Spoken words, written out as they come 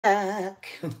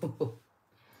Back.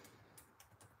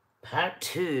 Part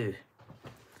 2.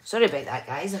 Sorry about that,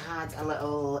 guys. I had a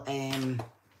little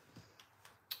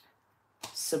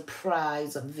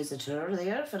surprise visitor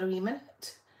there for a wee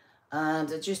minute,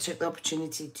 and I just took the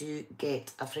opportunity to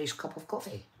get a fresh cup of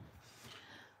coffee.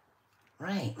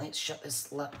 Right, let's shut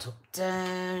this laptop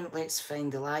down. Let's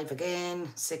find the live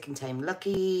again. Second time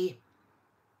lucky.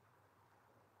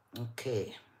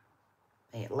 Okay.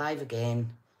 Right, live again.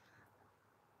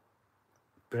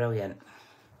 Brilliant.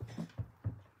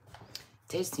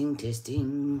 Testing,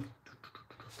 testing.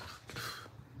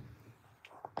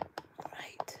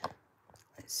 Right.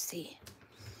 Let's see.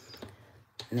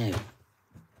 Now,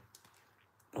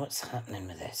 what's happening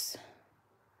with this?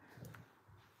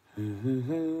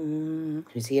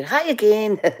 Who's here? Hi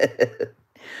again.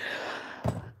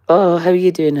 Oh, how are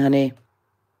you doing, honey?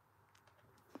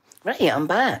 Right, I'm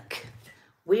back.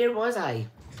 Where was I?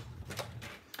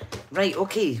 Right,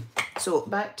 okay. So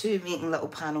back to making little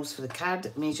panels for the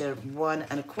card. Measure 1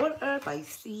 1/4 by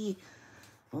 3.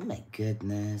 Oh my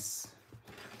goodness.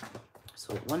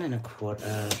 So 1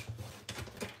 1/4.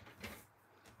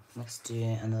 Let's do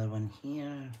another one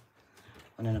here.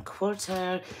 1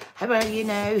 1/4. How are you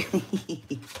now?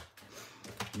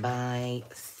 By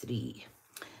 3.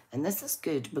 And this is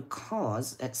good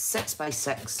because it's 6 by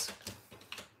 6.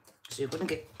 So you're going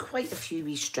to get quite a few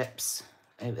wee strips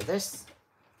out of this.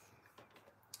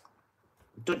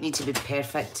 Don't need to be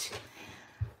perfect.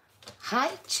 Hi,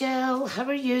 Jill. How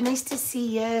are you? Nice to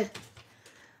see you.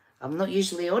 I'm not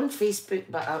usually on Facebook,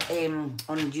 but on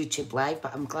YouTube Live,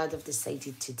 but I'm glad I've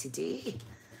decided to today.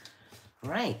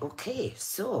 Right, okay.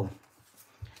 So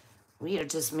we are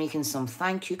just making some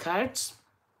thank you cards,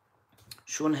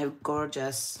 showing how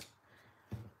gorgeous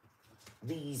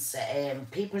these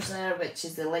papers are, which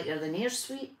is the Lighter Than Air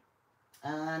suite,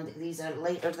 and these are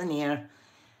Lighter Than Air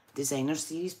Designer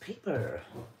Series paper.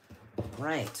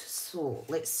 Right, so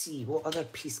let's see, what other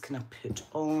piece can I put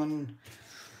on?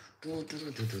 I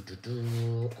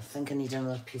think I need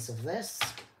another piece of this.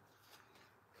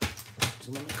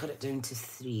 So let me cut it down to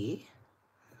 3.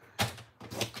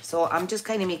 So I'm just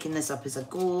kind of making this up as I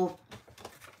go.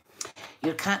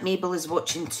 Your cat Mabel is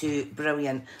watching too.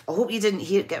 Brilliant. I hope you didn't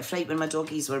get fright when my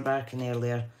doggies were barking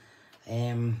earlier.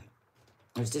 It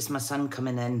was just my son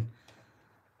coming in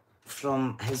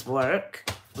from his work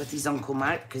with his Uncle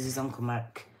Mark, because his Uncle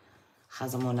Mark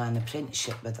has him on an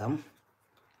apprenticeship with him.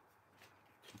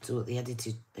 So he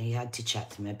had to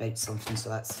chat to me about something, so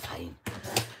that's fine.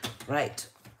 Right.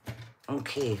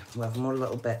 Okay, we have more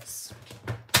little bits.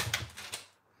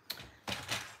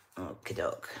 Okie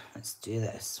doke. Let's do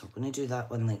this. We're going to do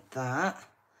that one like that.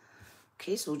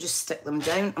 Okay, so we'll just stick them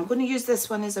down. I'm going to use this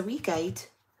one as a wee guide.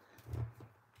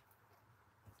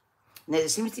 Now, there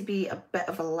seems to be a bit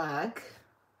of a lag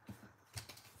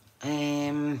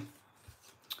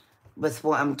with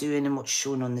what I'm doing and what's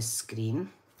shown on the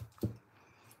screen.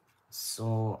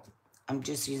 So I'm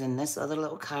just using this other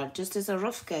little card just as a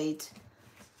rough guide.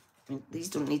 I mean, these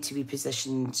don't need to be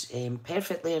positioned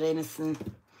perfectly or anything.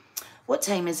 What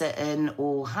time is it in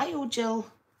Ohio, Jill?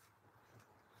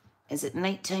 Is it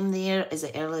nighttime there? Is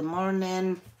it early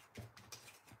morning?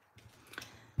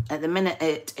 At the minute,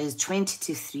 it is 20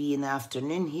 to 3 in the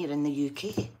afternoon here in the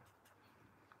UK.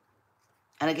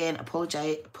 And again,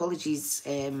 apologies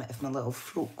if my little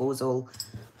throat goes all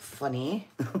funny.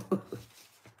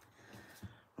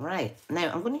 Right,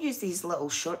 now I'm going to use these little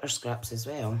shorter scraps as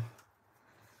well,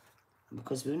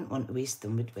 because we wouldn't want to waste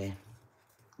them, would we?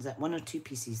 Is that 1 or 2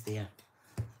 pieces there?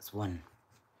 That's 1.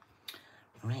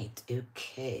 Right,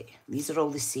 okay. These are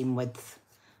all the same width,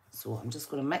 so I'm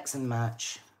just going to mix and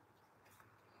match.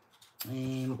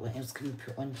 What else can we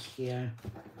put on here?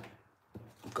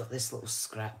 I've got this little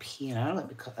scrap here. Let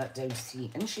me cut that down to 3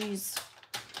 inches.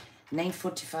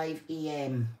 9:45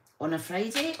 AM on a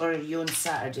Friday, or are you on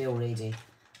Saturday already?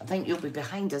 I think you'll be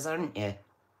behind us, aren't you?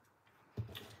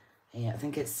 Yeah, I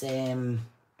think it's the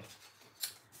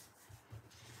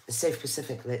South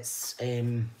Pacific that's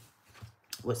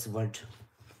what's the word?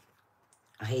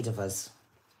 Ahead of us.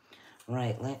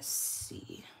 Right, let's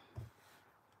see.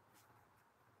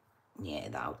 Yeah,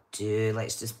 that'll do.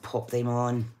 Let's just pop them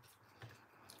on.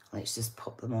 Let's just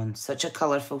pop them on. Such a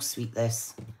colourful suite,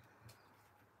 this.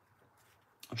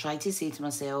 I try to say to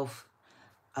myself,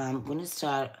 I'm going to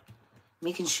start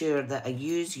making sure that I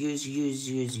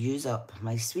use up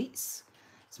my suites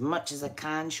as much as I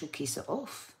can, showcase it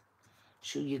off,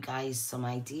 show you guys some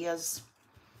ideas,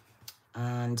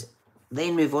 and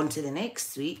then move on to the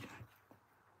next suite.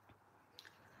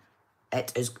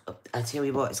 It is, I tell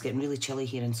you what, it's getting really chilly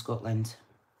here in Scotland.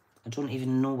 I don't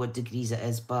even know what degrees it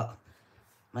is, but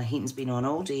my heating's been on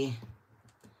all day.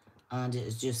 And it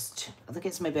is just, I think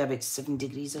it's maybe about 7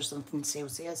 degrees or something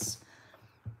Celsius.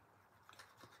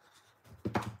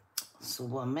 So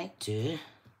what I might do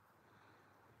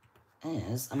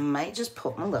is I might just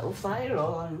put my little fire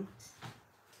on.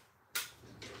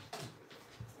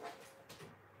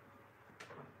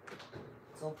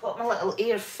 So I'll put my little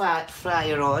air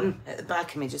fryer on at the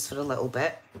back of me just for a little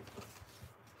bit.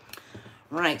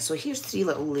 Right, so here's 3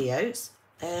 little layouts.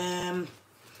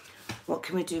 What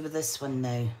can we do with this one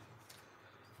now?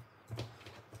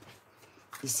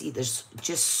 You see, there's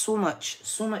just so much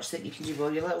that you can do with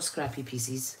all your little scrappy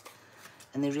pieces.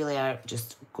 And they really are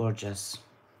just gorgeous.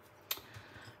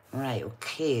 Right,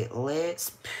 okay,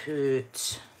 let's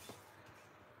put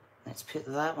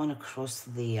that one across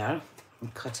there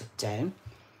and cut it down.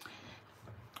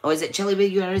 Oh, is it chilly where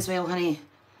you are as well, honey?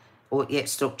 Oh, yeah, it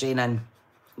stopped raining.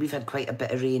 We've had quite a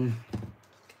bit of rain.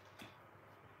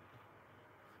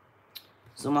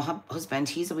 So my husband,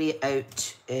 he's away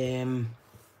out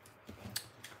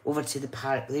over to the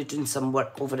park. They're doing some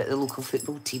work over at the local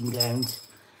football team ground.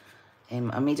 I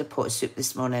made a pot of soup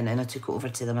this morning and I took it over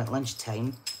to them at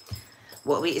lunchtime.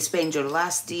 What a way to spend your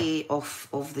last day off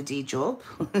of the day job.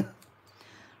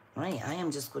 Right, I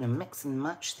am just going to mix and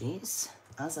match these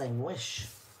as I wish.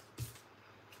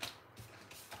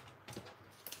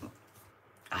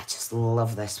 I just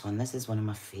love this one. This is one of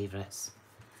my favourites.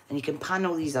 And you can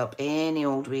panel these up any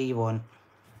old way you want.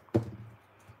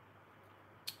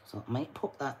 So I might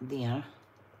pop that there.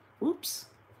 Oops.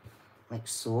 Like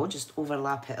so. Just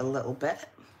overlap it a little bit.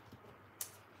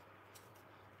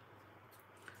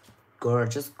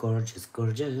 Gorgeous, gorgeous,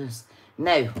 gorgeous.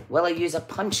 Now, will I use a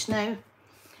punch now?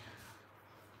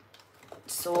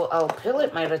 So I'll pull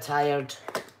out my retired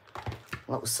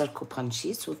little circle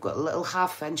punches. So we've got a little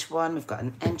 1/2 inch one. We've got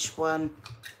an inch one.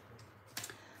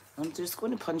 I'm just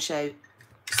going to punch out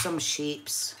some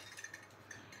shapes.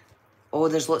 Oh,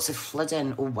 there's lots of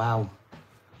flooding. Oh, wow.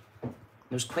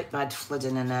 There's quite bad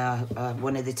flooding in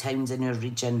one of the towns in our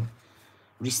region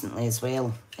recently as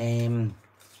well.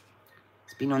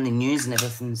 It's been on the news and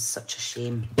everything. Such a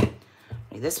shame.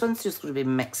 Right, this one's just going to be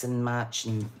mix and match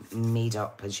and made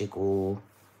up as you go.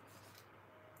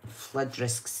 Flood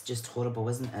risk's just horrible,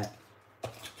 isn't it?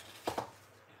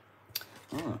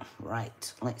 Oh,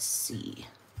 right, let's see.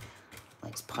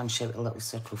 Let's punch out a little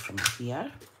circle from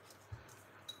here.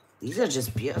 These are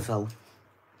just beautiful.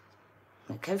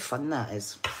 Look how fun that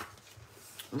is.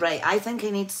 Right, I think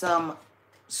I need some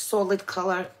solid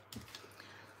colour.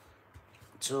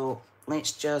 So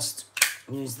let's just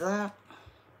use that.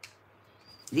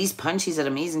 These punches are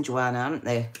amazing, Joanna, aren't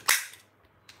they?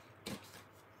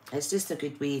 It's just a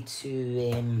good way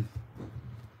to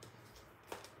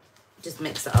just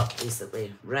mix it up,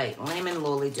 basically. Right, lemon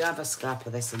lolly. Do I have a scrap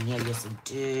of this in here? Yes, I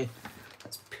do.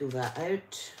 Let's pull that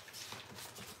out.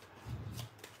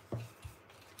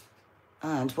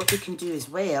 And what we can do as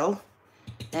well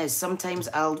is sometimes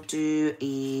I'll do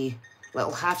a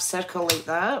little 1/2 circle like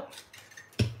that.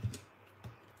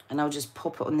 And I'll just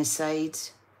pop it on the side.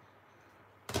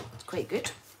 It's quite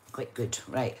good. Quite good.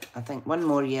 Right, I think one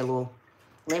more yellow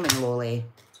lemon lolly.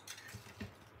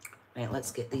 Right,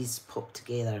 let's get these popped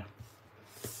together.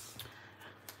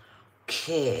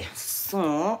 Okay,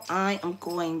 so I'm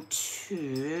going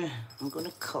to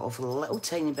cut off a little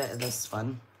tiny bit of this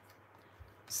one.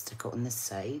 Stick it on this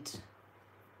side.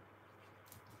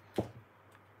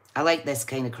 I like this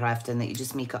kind of crafting that you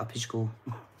just make it up as you go.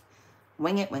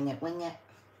 Wing it, wing it, wing it.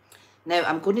 Now,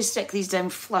 I'm going to stick these down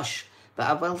flush, but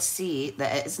I will say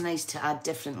that it is nice to add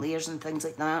different layers and things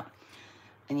like that.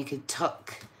 And you can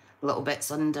tuck little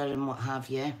bits under and what have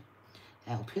you.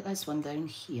 I'll put this one down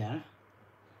here.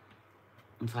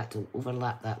 In fact, I'll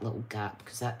overlap that little gap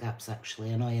because that gap's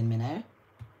actually annoying me now.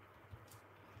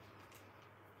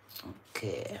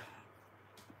 Okay.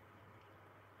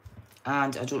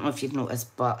 And I don't know if you've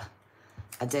noticed, but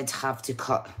I did have to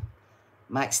cut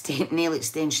my nail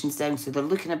extensions down, so they're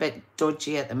looking a bit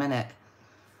dodgy at the minute.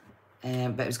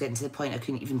 But it was getting to the point I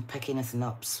couldn't even pick anything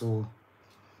up, so...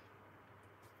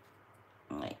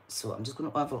 Right, so I'm just going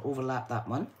to overlap that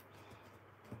one.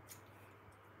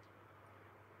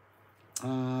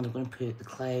 And I'm going to put the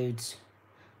clouds.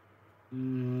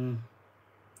 I'll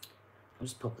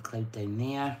just pop the cloud down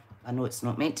there. I know it's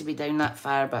not meant to be down that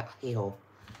far, but hey ho.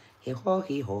 Hey ho,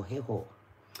 hey ho, hey ho.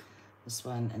 This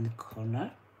one in the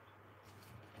corner.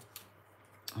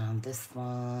 And this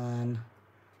one.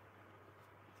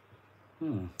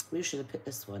 Where should I put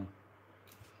this one?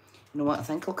 You know what? I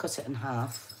think I'll cut it in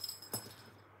half.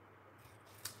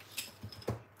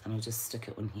 And I'll just stick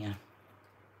it on here.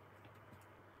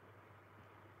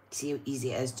 See how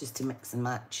easy it is just to mix and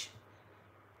match.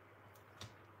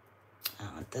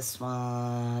 And this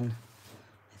one,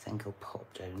 I think I'll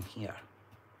pop down here.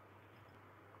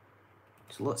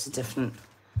 There's lots of different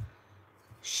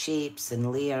shapes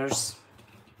and layers.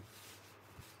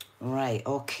 Right,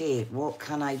 okay, what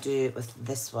can I do with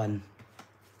this one?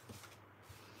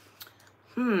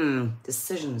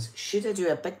 Decisions. Should I do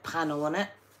a big panel on it?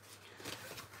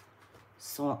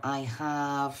 So I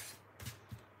have,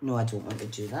 no, I don't want to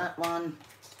do that one.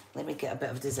 Let me get a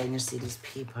bit of designer series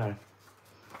paper.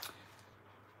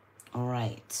 All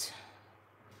right,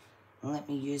 let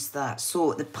me use that.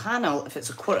 So the panel, if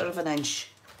it's 1/4 of an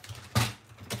inch,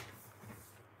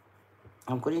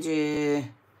 I'm going to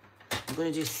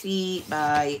do 3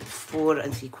 by 4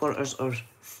 3/4 or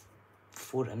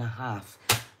 4.5.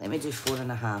 Let me do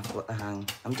 4.5. What the hang?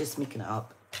 I'm just making it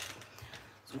up.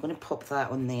 So I'm going to pop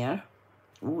that on there.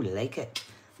 Ooh, I like it.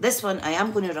 This one I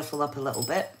am going to ruffle up a little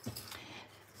bit.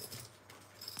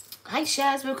 Hi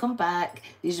Shaz, welcome back.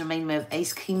 These remind me of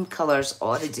ice cream colours.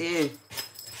 Oh, they do.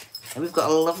 And we've got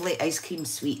a lovely ice cream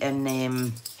suite in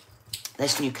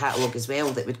this new catalogue as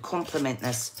well that would complement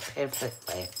this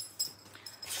perfectly.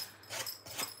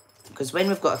 Because when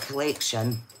we've got a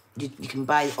collection, you can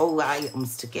buy all the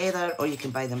items together or you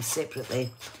can buy them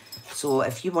separately. So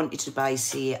if you wanted to buy,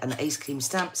 say, an ice cream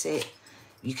stamp set,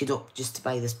 you could opt just to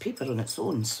buy this paper on its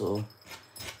own. So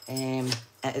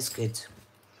it is good.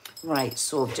 Right,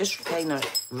 so I've just kind of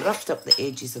roughed up the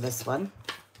edges of this one.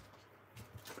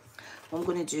 What I'm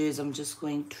going to do is I'm just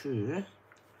going to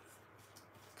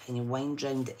kind of wind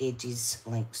round the edges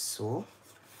like so.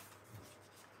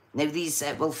 Now these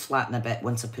will flatten a bit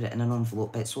once I put it in an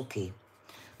envelope, but it's okay.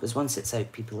 Because once it's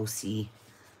out, people will see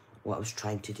what I was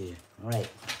trying to do. Right,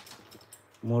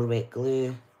 more wet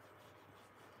glue.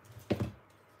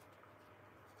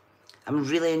 I'm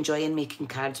really enjoying making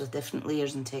cards with different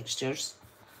layers and textures.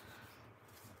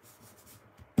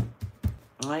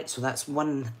 Alright, so that's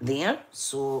one there.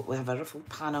 So we have a ruffled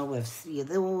panel, we have 3 of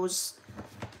those.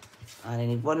 And I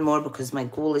need one more because my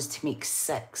goal is to make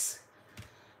 6.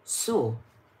 So,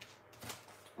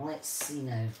 let's see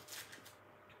now.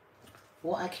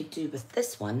 What I could do with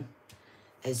this one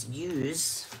is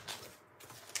use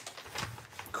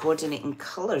coordinating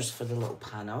colours for the little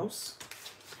panels.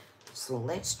 So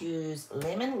let's use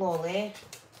Lemon Lolly.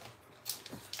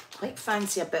 Quite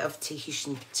fancy a bit of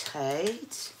Tahitian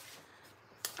Tide.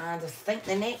 And I think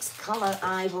the next colour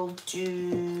I will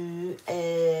do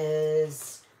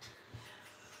is,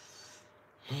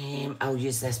 I'll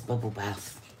use this Bubble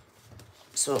Bath.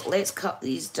 So let's cut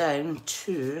these down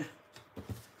to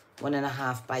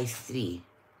 1.5 by 3.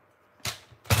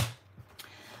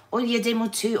 Oh, yeah, demo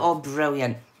 2. Oh,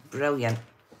 brilliant, brilliant.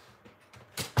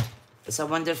 It's a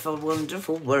wonderful,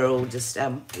 wonderful world of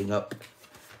Stampin' Up.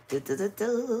 Da, da, da,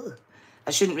 da. I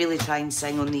shouldn't really try and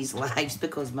sing on these lives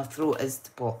because my throat is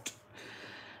to pot.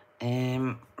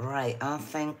 Right, I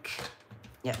think,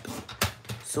 yep.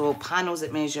 So panels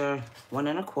that measure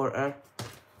 1.25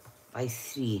 by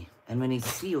 3. And we need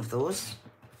 3 of those.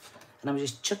 And I'm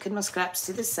just chucking my scraps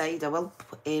to the side. I will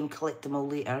collect them all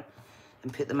later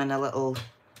and put them in my little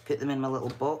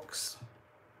box.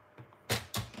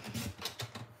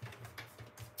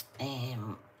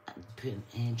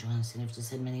 Joanne said I've just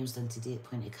had my nails done today at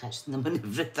point of catching them and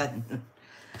everything.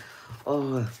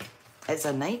 Oh, it's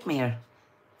a nightmare.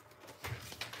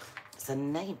 It's a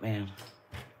nightmare.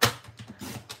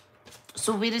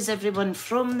 So where is everyone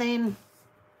from then?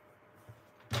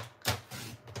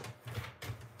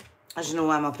 As you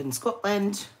know, I'm up in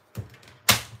Scotland.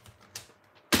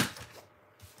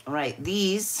 Right,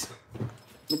 these,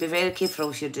 you be very careful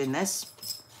if you're doing this.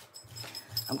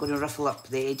 I'm going to ruffle up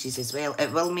the edges as well.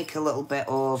 It will make a little bit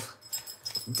of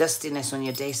dustiness on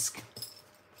your desk.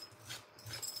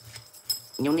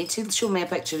 You'll need to show me a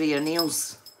picture of your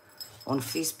nails on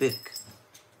Facebook.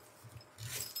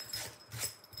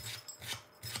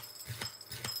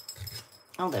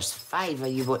 Oh, there's 5 of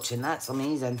you watching. That's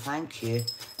amazing. Thank you.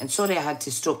 And sorry I had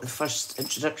to stop the first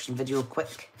introduction video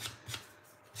quick.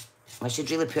 I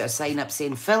should really put a sign up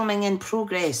saying, filming in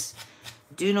progress.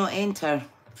 Do not enter.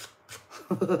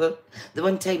 The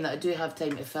one time that I do have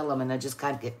time to film and I just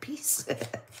can't get peace.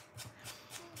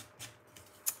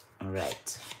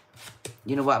 Alright.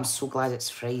 You know what? I'm so glad it's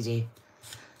Friday.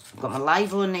 I've got my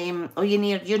live on oh, you're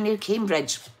near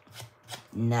Cambridge.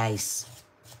 Nice.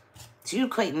 So you're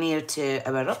quite near to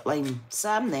our upline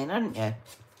Sam then, aren't you?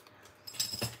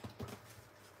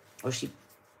 Or she,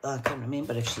 I can't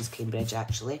remember if she's Cambridge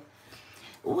actually.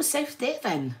 Oh, South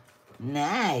Devon.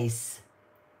 Nice.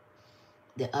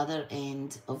 The other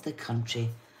end of the country.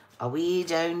 Away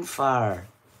down far.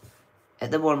 At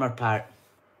the warmer part.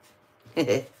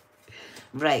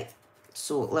 Right.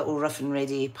 So little rough and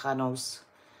ready panels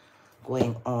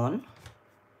going on.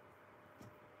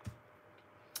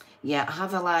 Yeah, I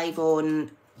have a live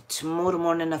on tomorrow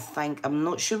morning, I think. I'm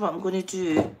not sure what I'm going to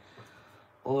do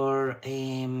or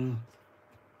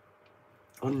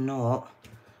not.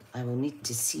 I will need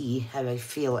to see how I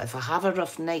feel. If I have a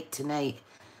rough night tonight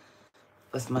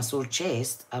with my sore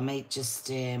chest, I might just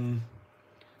give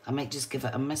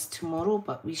it a miss tomorrow,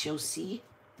 but we shall see.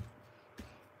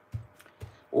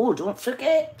 Oh, don't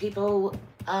forget, people,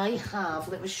 I have,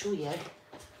 let me show you.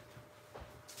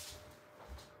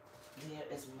 There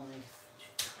is my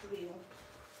trail.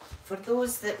 For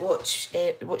those that watch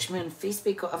me on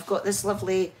Facebook, I've got this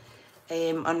lovely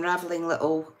unravelling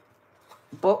little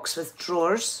box with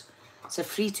drawers. It's a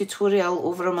free tutorial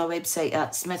over on my website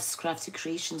at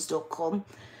smithscraftycreations.com,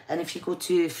 and if you go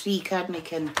to free card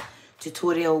making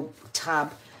tutorial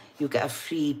tab, you'll get a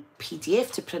free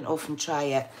PDF to print off and try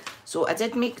it. So I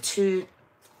did make two.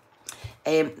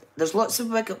 There's lots of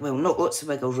wiggle, well, not lots of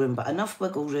wiggle room, but enough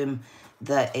wiggle room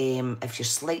that if you're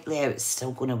slightly out, it's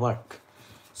still going to work.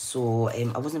 So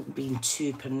I wasn't being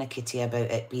too pernickety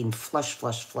about it being flush.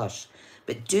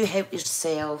 But do help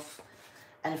yourself.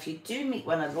 And if you do make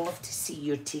one, I'd love to see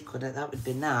your take on it. That would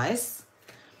be nice.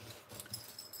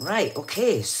 Right,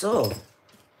 okay, so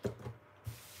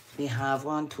we have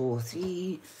 1, 2,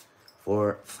 3,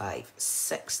 4, 5,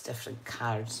 6 different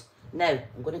cards. Now,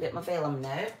 I'm going to get my vellum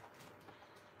now.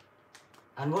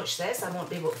 And watch this, I won't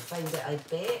be able to find it, I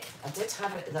bet. I did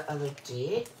have it the other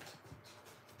day.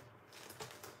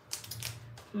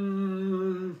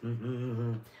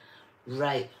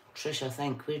 Right, Tricia, I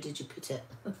think, where did you put it?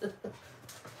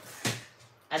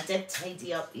 I did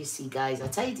tidy up, you see, guys. I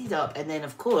tidied up, and then,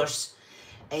 of course,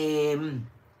 I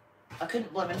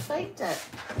couldn't blooming find it.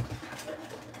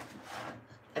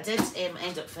 I did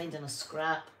end up finding a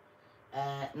scrap.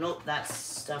 Note that's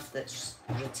stuff that's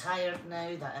retired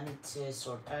now that I need to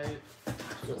sort out.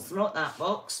 So it's not that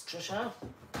box, Tricia.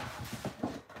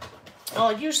 Oh,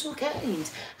 you're so kind.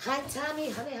 Hi, Tammy.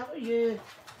 Honey, how are you?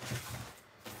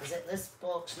 Is it this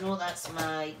box? No, that's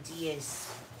my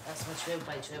DS. That's my 12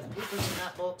 by 12 papers in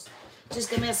that box. Just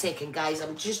give me a second, guys.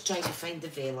 I'm just trying to find the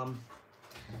vellum.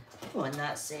 Oh, and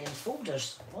that's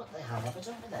folders. What the hell have I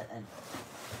done with it then?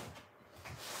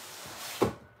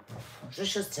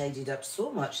 Tricia's tidied up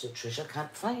so much that Tricia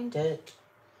can't find it.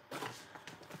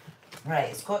 Right,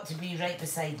 it's got to be right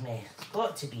beside me. It's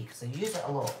got to be, because I use it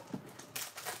a lot.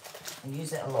 I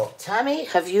use it a lot. Tammy,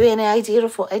 have you any idea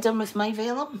of what I done with my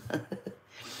vellum?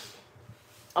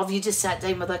 Or have you just sat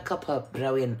down with a cuppa?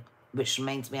 Brilliant. Which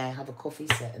reminds me, I have a coffee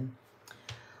sitting.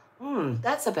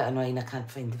 That's a bit annoying. I can't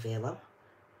find the vellum.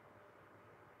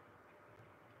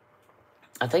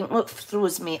 I think what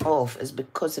throws me off is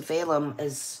because the vellum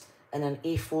is in an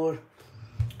A4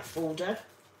 folder.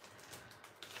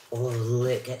 Oh,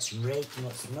 look, it's red. No,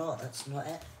 it's not. That's not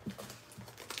it.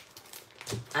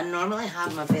 I normally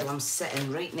have my vellum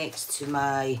sitting right next to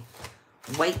my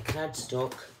white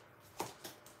cardstock,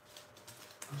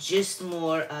 just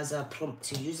more as a prompt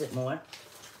to use it more,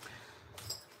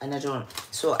 and I don't.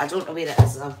 So I don't know where it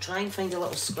is. I'll try and find a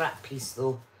little scrap piece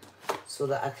though, so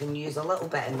that I can use a little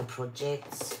bit in the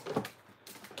projects.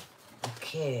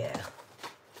 Okay,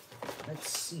 let's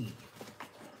see.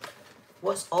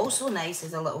 What's also nice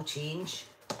is a little change,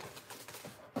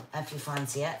 if you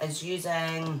fancy it, is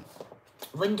using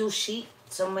window sheet,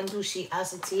 some window sheet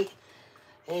acetate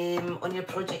on your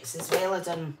projects as well. I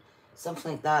done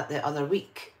something like that the other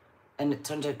week, and it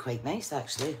turned out quite nice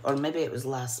actually, or maybe it was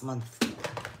last month.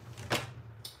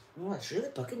 Oh, it's really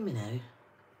bugging me now.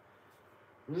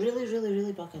 Really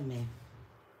bugging me.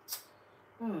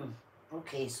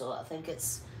 Okay, so I think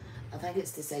it's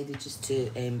decided just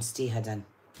to stay hidden.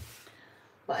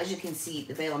 But as you can see,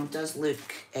 the vellum does look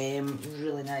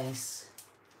really nice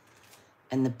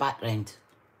in the background,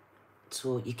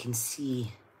 so you can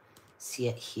see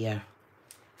it here.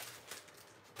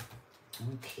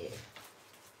 Okay.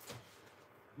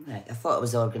 Right, I thought it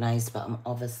was organised, but I'm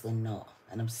obviously not.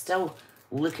 And I'm still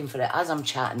looking for it as I'm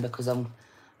chatting because I'm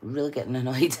really getting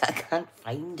annoyed. I can't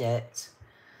find it.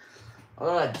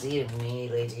 Oh, dear me,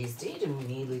 ladies. Dear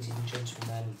me, ladies and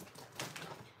gentlemen.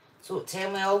 So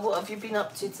tell me all, what have you been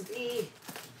up to today?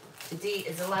 Today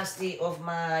is the last day of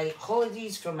my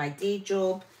holidays from my day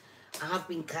job. I have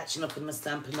been catching up on my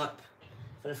Stampin'Up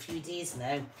for a few days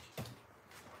now.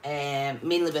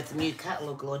 Mainly with the new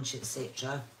catalogue launch,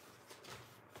 etc.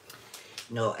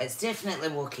 No, it's definitely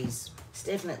walkies. It's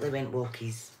definitely went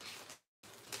walkies.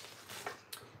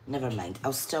 Never mind.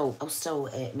 I'll still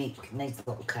make nice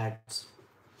little cards.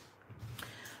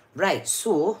 Right,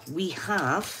 so we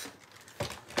have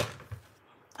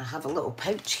I have a little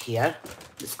pouch here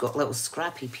that's got little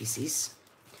scrappy pieces.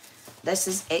 This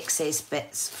is excess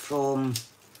bits from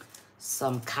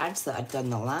some cards that I'd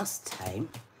done the last time.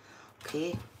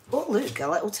 Okay. Oh, look, a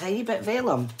little tiny bit of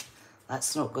vellum.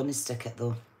 That's not going to stick it,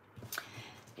 though.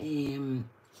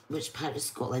 Which part of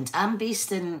Scotland? I'm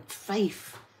based in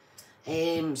Fife.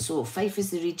 So Fife is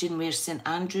the region where St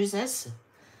Andrews is.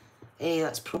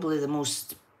 That's probably the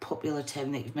most popular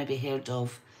town that you've maybe heard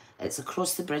of. It's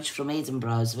across the bridge from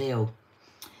Edinburgh as well.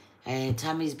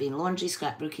 Tammy's been laundry,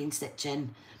 scrapbooking,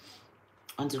 stitching,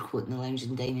 undercoat in the lounge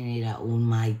and dining area. Oh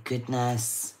my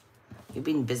goodness. You've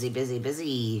been busy, busy,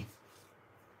 busy.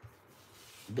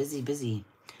 Busy, busy.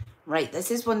 Right,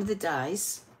 this is one of the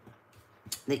dies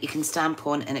that you can stamp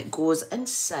on, and it goes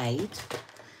inside.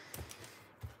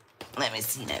 Let me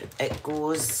see now. It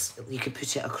goes, you can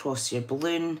put it across your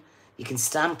balloon. You can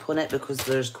stamp on it because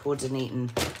there's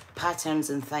coordinating patterns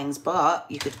and things, but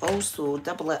you could also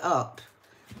double it up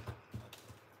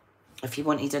if you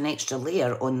wanted an extra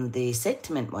layer on the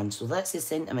sentiment one. So that's the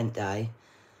sentiment die,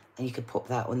 and you could pop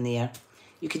that on there.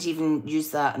 You could even use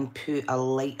that and put a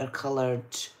lighter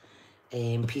coloured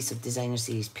piece of designer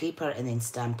series paper and then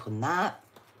stamp on that.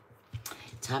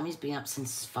 Tammy's been up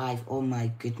since 5. Oh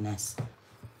my goodness.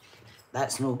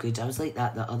 That's no good. I was like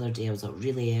that the other day. I was up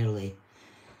really early.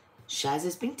 Shaz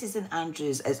has been to St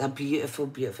Andrews. It's a beautiful,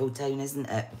 beautiful town, isn't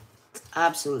it? It's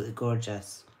absolutely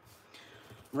gorgeous.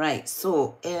 Right,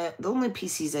 so the only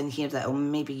pieces in here that I'll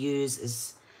maybe use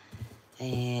is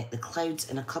the clouds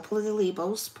and a couple of the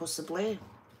labels, possibly.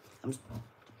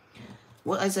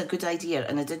 What is a good idea,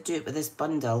 and I did do it with this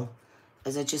bundle,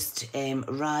 is I just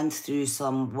ran through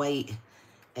some white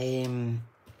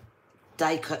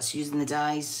die cuts using the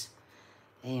dies.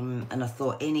 And I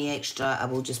thought any extra I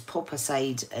will just pop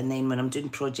aside, and then when I'm doing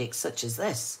projects such as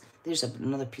this, there's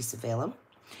another piece of vellum,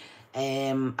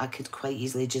 I could quite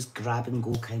easily just grab and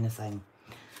go kind of thing.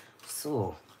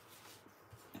 So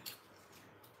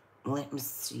let me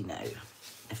see now.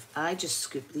 If I just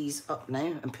scoop these up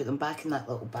now and put them back in that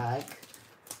little bag,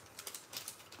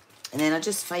 and then I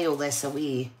just file this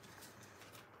away.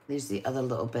 There's the other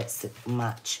little bits that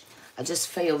match. I just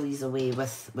file these away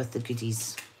with the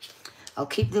goodies. I'll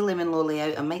keep the lemon lolly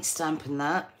out. I might stamp in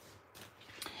that.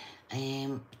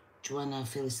 Joanna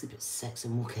fell asleep at 6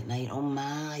 and woke at 9. Oh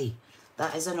my,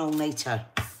 that is an all-nighter.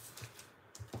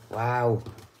 Wow.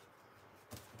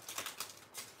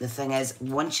 The thing is,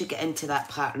 once you get into that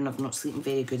pattern of not sleeping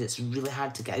very good, it's really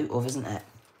hard to get out of, isn't it?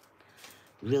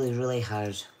 Really, really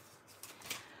hard.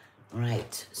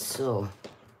 Right, so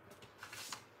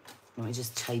let me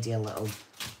just tidy a little.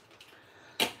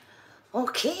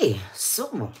 Okay,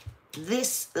 so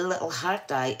this little heart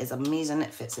die is amazing.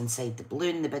 It fits inside the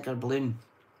balloon, the bigger balloon.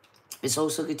 It's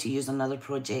also good to use on other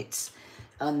projects.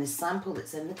 On the sample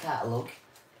that's in the catalogue,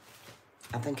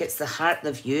 I think it's the heart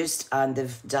they've used, and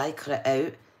they've die cut it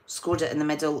out, scored it in the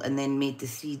middle, and then made the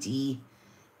 3D,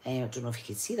 I don't know if you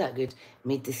can see that good,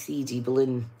 made the 3D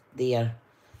balloon there.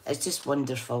 It's just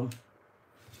wonderful.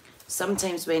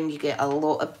 Sometimes when you get a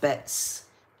lot of bits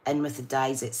in with the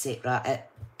dies, etc., it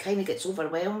kind of gets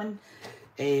overwhelming.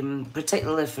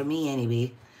 Particularly for me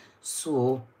anyway.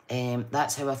 So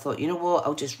that's how I thought, you know what,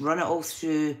 I'll just run it all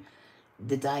through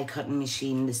the die cutting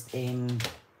machine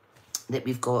that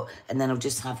we've got, and then I'll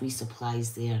just have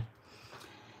resupplies there.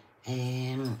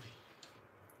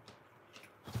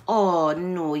 Oh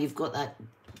no, you've got that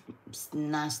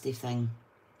nasty thing.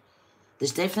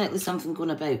 There's definitely something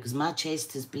going about, because my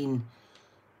chest has been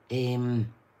on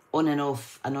and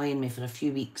off annoying me for a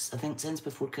few weeks, I think since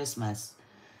before Christmas.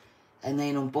 And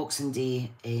then on Boxing Day,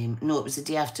 no, it was the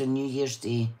day after New Year's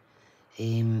Day,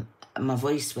 my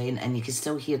voice went, and you could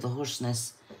still hear the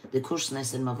hoarseness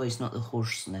in my voice, not the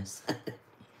hoarseness.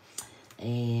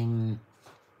 And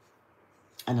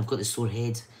I've got the sore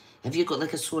head. Have you got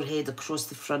like a sore head across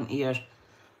the front of your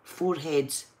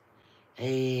forehead,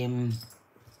 Shaz?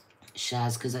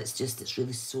 Because it's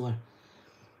really sore.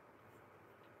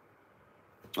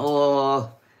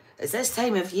 Oh, it's this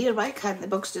time of year. Why can't the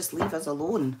bugs just leave us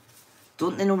alone?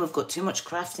 Don't they know we've got too much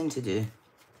crafting to do?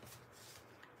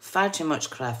 Far too much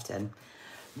crafting.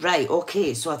 Right,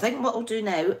 okay, so I think what I'll do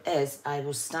now is I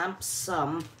will stamp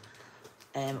some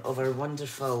of our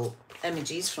wonderful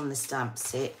images from the stamp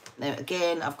set. Now,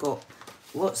 again, I've got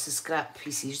lots of scrap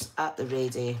pieces at the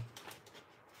ready.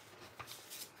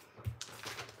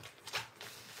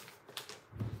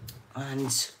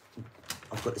 And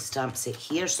I've got the stamp set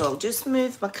here, so I'll just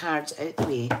move my cards out the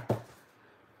way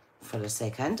for a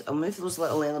second. I'll move those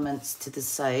little elements to the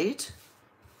side,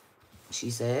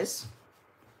 she says.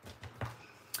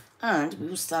 And we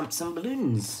will stamp some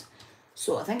balloons.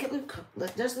 So I think it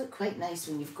does look quite nice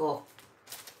when you've got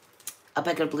a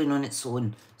bigger balloon on its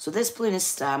own. So this balloon is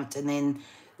stamped, and then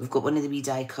we've got one of the wee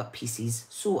die cut pieces.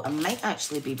 So I might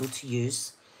actually be able to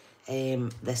use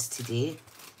this today.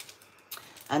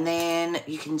 And then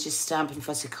you can just stamp and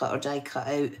fussy cut or die cut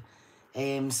out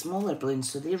smaller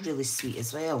balloons, so they're really sweet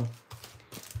as well.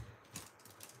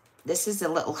 This is the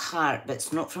little heart, but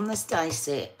it's not from this die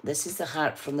set. This is the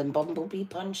heart from the Bumblebee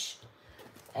Punch.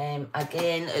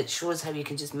 Again, it shows how you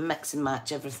can just mix and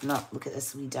match everything up. Look at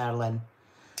this wee darling.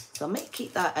 So I might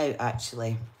keep that out,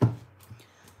 actually.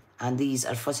 And these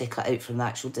are fussy cut out from the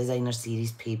actual designer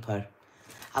series paper.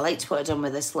 I liked what I've done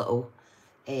with this little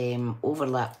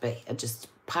overlap bit. I just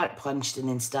part punched and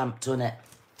then stamped on it.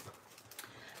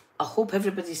 I hope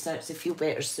everybody starts to feel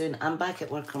better soon. I'm back at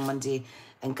work on Monday,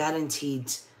 and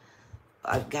guaranteed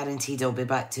I'll be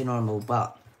back to normal,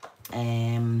 but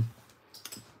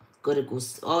gotta go.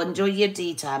 Oh, enjoy your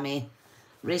day, Tammy.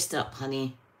 Rest up,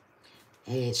 honey.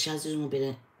 Shazzy's gonna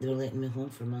be. They were letting me home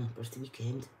for my birthday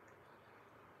weekend.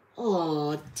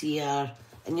 Oh dear.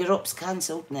 And your up's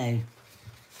cancelled now.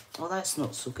 Oh, that's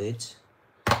not so good.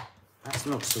 That's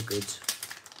not so good.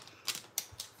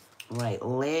 Right,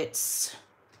 let's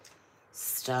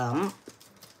stamp.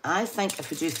 I think if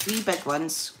we do 3 big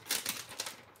ones.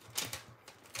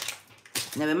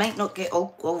 Now, we might not get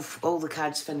all the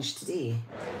cards finished today.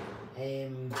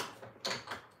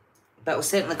 But we'll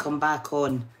certainly come back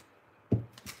on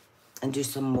and do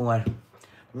some more.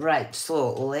 Right,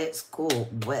 so let's go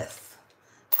with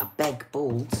a big,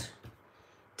 bold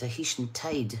Tahitian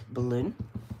Tide balloon.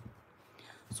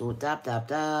 So dab, dab,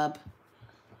 dab.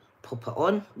 Pop it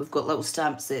on. We've got little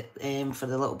stamps that, for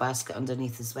the little basket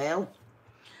underneath as well.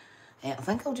 I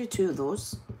think I'll do 2 of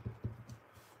those.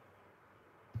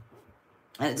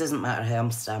 And it doesn't matter how I'm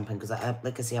stamping, because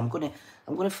like I say, I'm gonna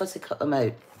fussy cut them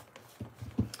out.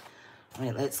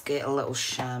 Right, let's get a little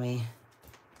chamois.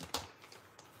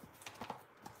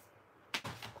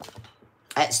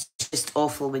 It's just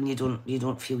awful when you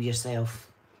don't feel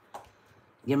yourself.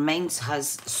 Your mind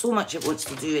has so much it wants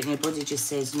to do, and your body just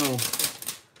says no.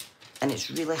 And it's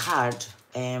really hard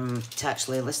to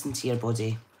actually listen to your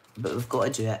body, but we've got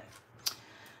to do it.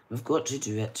 We've got to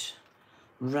do it.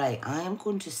 Right, I am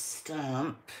going to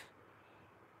stamp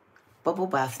Bubble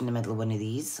Bath in the middle of one of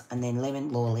these, and then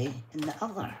Lemon Lolly in the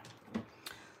other.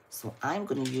 So I'm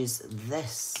going to use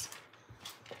this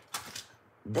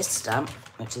stamp,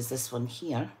 which is this one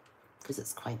here, because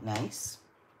it's quite nice.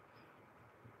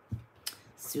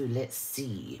 So let's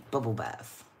see, Bubble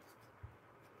Bath.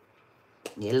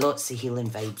 Yeah, lots of healing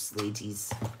vibes,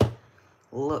 ladies.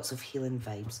 Lots of healing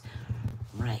vibes.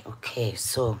 Right, okay,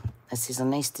 so this is a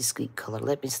nice discreet colour.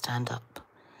 Let me stand up.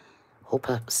 Hope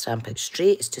I stamp it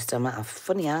straight. It's just I'm at a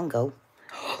funny angle.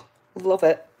 Love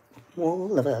it. Oh,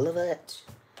 love it, love it.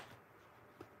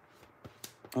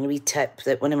 And a wee tip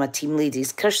that one of my team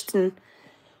ladies, Kirsten,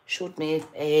 showed me.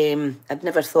 I'd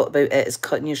never thought about it as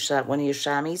cutting one of your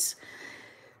chamois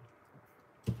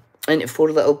into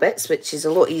 4 little bits, which is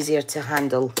a lot easier to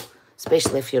handle,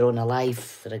 especially if you're on a live,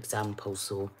 for example.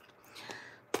 So,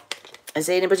 has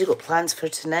anybody got plans for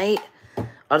tonight,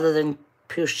 other than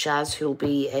poor Shaz, who'll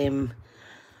be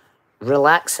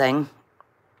relaxing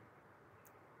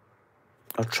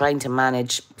or trying to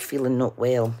manage feeling not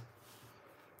well?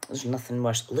 There's nothing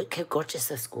worse. Look how gorgeous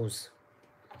this goes.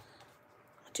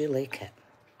 I do like it.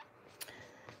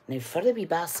 Now, for the wee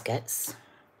baskets,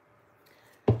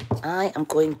 I am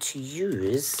going to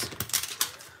use,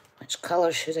 which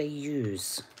colour should I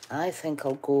use? I think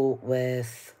I'll go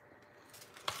with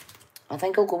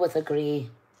a grey,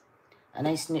 a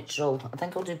nice neutral. I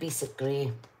think I'll do basic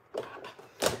grey.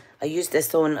 I used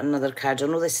this on another card. I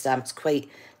know this stamp's quite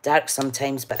dark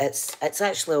sometimes, but it's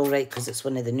actually all right because it's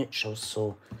one of the neutrals.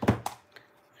 So,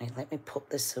 right, let me pop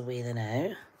this away then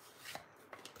now.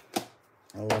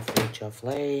 Lovely,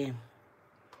 lovely.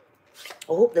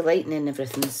 I hope the lighting and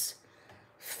everything's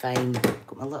fine.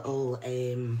 Got my little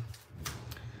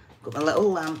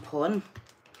lamp on.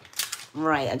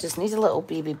 Right, I just need a little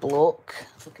baby block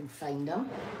if I can find them.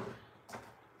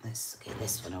 Let's get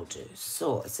this one I'll do.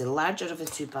 So it's the larger of the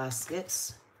 2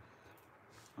 baskets.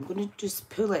 I'm going to just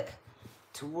pull it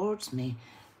towards me.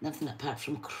 Nothing apart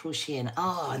from crocheting.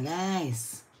 Oh,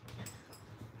 nice.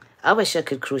 I wish I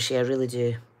could crochet, I really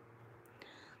do.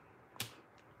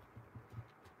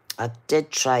 I did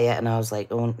try it and I was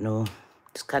like, oh no,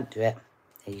 just can't do it.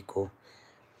 There you go.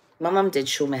 My mum did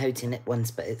show me how to knit once,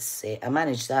 but it's I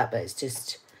managed that, but it's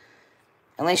just,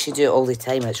 unless you do it all the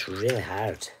time, it's really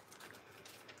hard.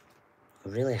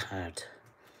 Really hard.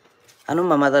 I know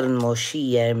my mother-in-law,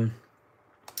 she'll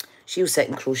sit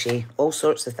and crochet all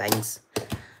sorts of things.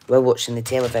 while watching the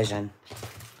television.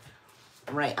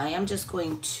 Right, I am just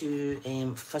going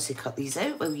to fussy cut these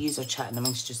out while you are chatting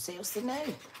amongst yourselves now.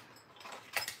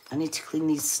 I need to clean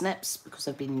these snips because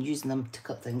I've been using them to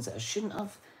cut things that I shouldn't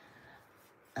have.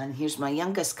 And here's my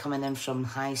youngest coming in from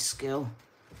high school.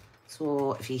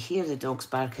 So if you hear the dogs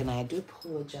barking, I do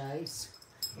apologise.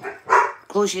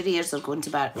 Close your ears, they're going to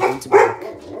bark, they're going to bark.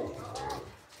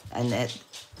 And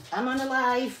I'm on a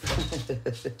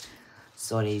live.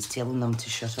 Sorry, he's telling them to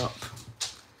shut up.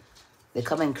 They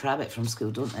come in crab it from school,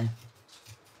 don't they?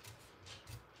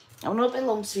 I'll not be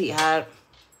long, sweetheart.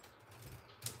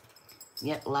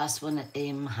 Yep, last one at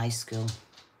high school.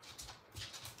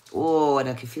 Oh, and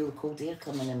I can feel the cold air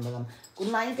coming in with them. Go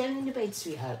and lie down in the bed,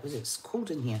 sweetheart, because it's cold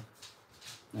in here.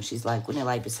 No, she's like going to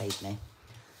lie beside me.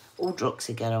 Old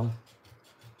Roxy girl.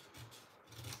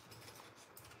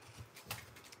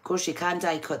 Of course, you can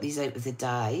die cut these out with the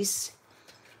dies.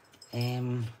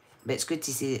 But it's good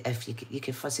to see if you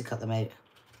can fussy cut them out.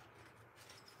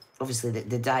 Obviously,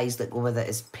 the dies that go with it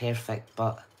is perfect,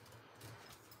 but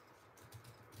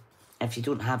if you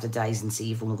don't have the dies and say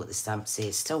you've only got the stamp set,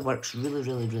 it still works really,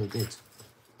 really, really good.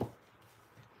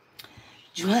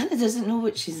 Joanna doesn't know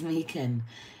what she's making.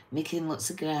 Making lots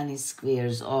of granny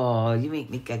squares. Oh, you make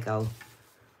me giggle.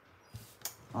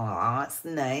 Oh, that's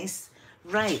nice.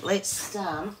 Right, let's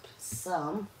stamp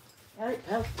some. All right,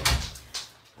 pal.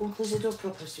 Go and close the door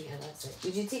proper, sweetheart, that's it.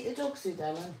 Did you take the dog through,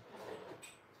 darling?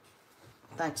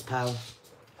 Thanks, pal.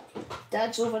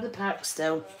 Dad's over the park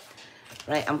still.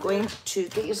 Right, I'm going to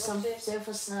get yourself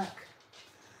a snack.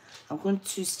 I'm going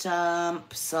to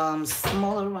stamp some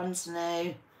smaller ones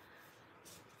now.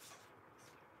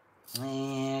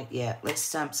 Yeah, let's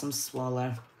stamp some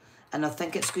smaller. And I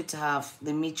think it's good to have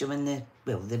the medium and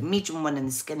the medium one and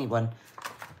the skinny one.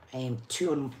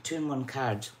 Two in one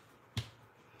card.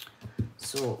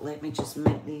 So let me just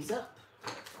make these up.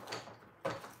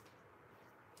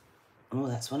 Oh,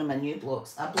 that's one of my new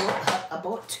blocks. I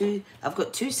bought two. I've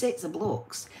got 2 sets of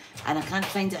blocks, and I can't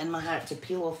find it in my heart to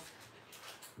peel off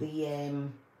the.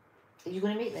 Are you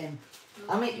going to make them?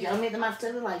 I'll make them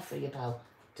after the live for you, pal.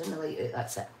 Turn the light out.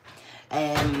 That's it.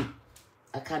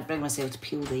 I can't bring myself to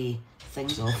peel the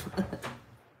things off.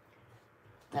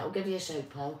 That'll give you a shout,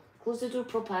 pal. Close the door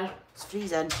proper. It's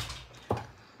freezing.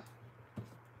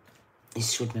 He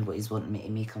showed me what he's wanting me to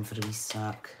make him for a wee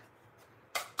snack.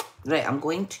 Right, I'm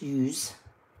going to use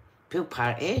Pool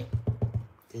Party.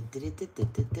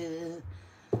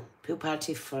 Pool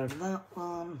Party for that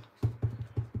one.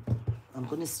 I'm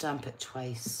going to stamp it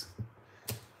twice.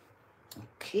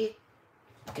 Okay,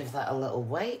 give that a little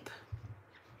wipe.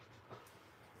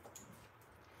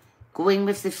 Going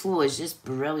with the flow is just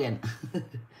brilliant.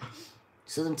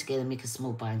 Sew them together, make a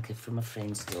small blanket for my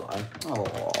friend's daughter.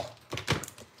 Aww.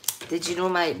 Did you know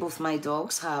both my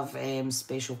dogs have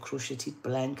special crocheted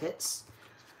blankets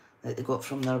that they got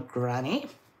from their granny?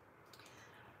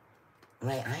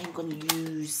 Right, I'm going to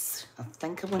use, I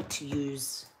think I want to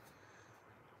use,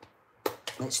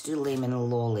 let's do Lemon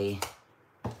Lolly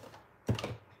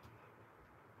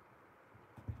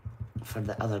for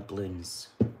the other balloons.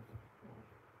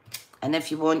 And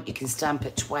if you want, you can stamp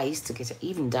it twice to get it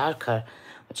even darker,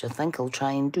 which I think I'll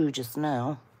try and do just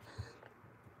now.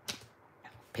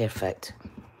 Perfect.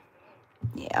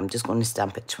 Yeah, I'm just going to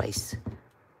stamp it twice.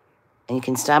 And you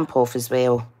can stamp off as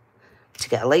well to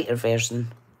get a lighter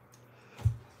version.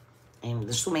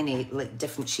 There's so many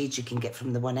different shades you can get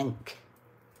from the one ink.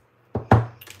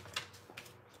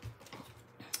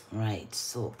 Right,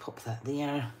 so pop that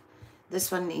there.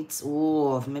 This one needs,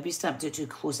 oh, I've maybe stamped it too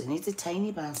close. It needs a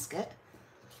tiny basket.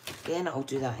 Again, I'll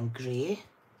do that in grey.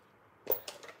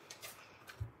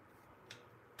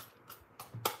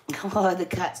 Oh, the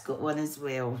cat's got one as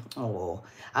well. Oh,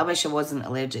 I wish I wasn't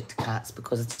allergic to cats,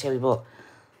 because I tell you what,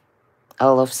 I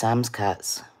love Sam's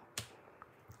cats.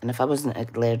 And if I wasn't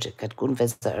allergic, I'd go and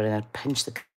visit her and I'd pinch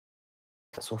the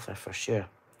cats off her for sure.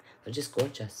 They're just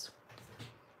gorgeous.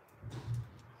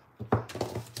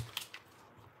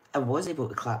 I was able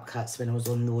to clap cats when I was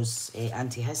on those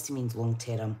antihistamines long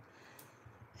term,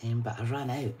 but I ran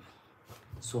out.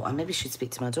 So I maybe should speak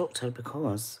to my doctor,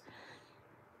 because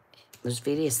there's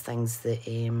various things that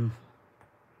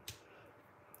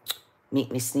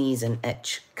make me sneeze and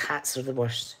itch. Cats are the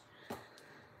worst.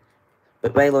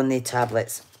 But while on the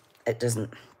tablets, it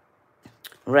doesn't.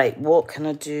 Right, what can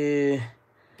I do?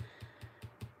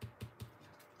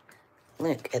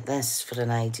 Look at this for an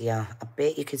idea. I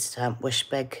bet you could stamp Wish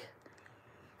Big.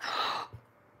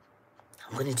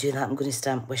 I'm going to do that. I'm going to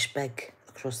stamp Wish Big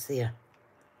across there.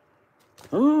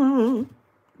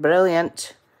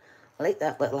 Brilliant. I like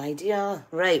that little idea.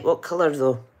 Right, what colour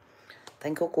though? I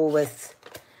think I'll go with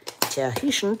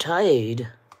Tahitian Tide.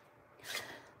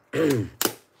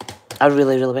 I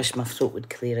really, really wish my throat would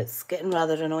clear. It's getting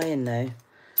rather annoying now.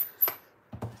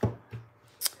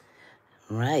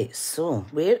 Right, so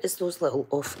where is those little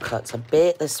offcuts? I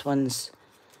bet this one's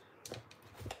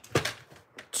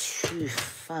too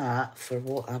fat for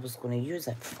what I was going to use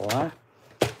it for.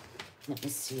 Let me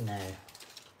see now.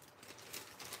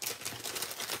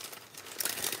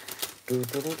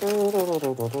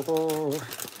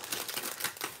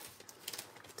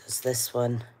 Does this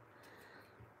one...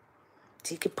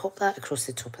 So you could pop that across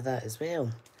the top of that as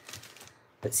well.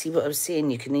 But see what I was saying?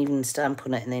 You can even stamp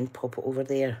on it and then pop it over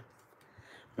there.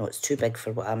 No, it's too big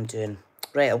for what I'm doing.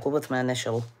 Right, I'll go with my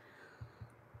initial.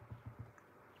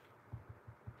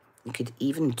 You could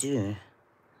even do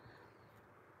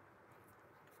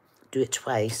it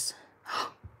twice.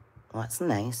 Oh, that's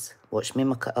nice. Watch me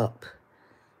muck it up.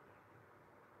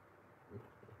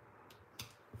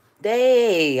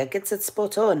 Hey, I get it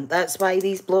spot on. That's why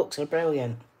these blocks are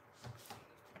brilliant.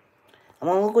 I'm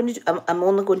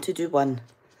only going to do one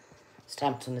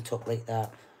stamped on the top like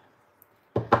that.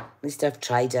 At least I've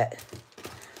tried it.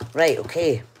 Right,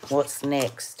 okay. What's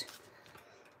next?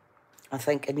 I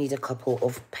think I need a couple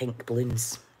of pink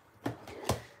balloons.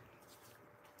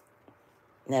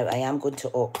 Now, I am going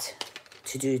to opt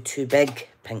to do 2 big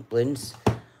pink balloons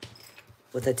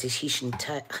with a Tahitian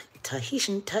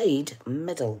Tide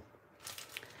middle.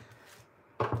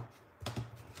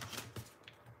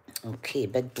 Okay,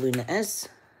 big balloon it is.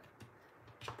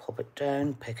 Pop it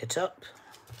down, pick it up.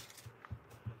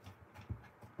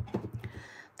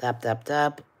 Dab, dab,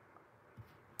 dab.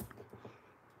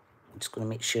 I'm just going to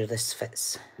make sure this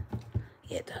fits.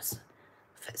 Yeah, it does.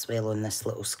 Fits well on this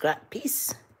little scrap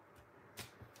piece.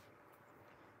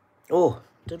 Oh,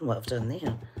 don't know what I've done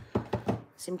there.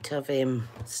 Seem to have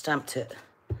stamped it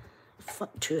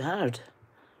too hard.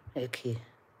 Right, okay.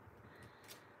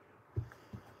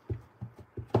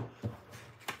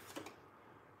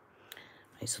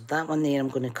 Right, so that one there I'm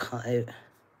going to cut out.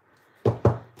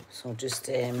 So just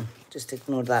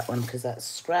ignore that one because that's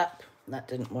scrap. That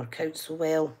didn't work out so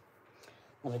well.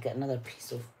 Let me get another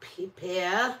piece of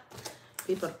paper.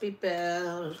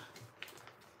 Paper.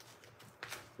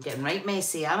 Getting right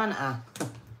messy, haven't I?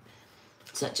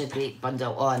 Such a great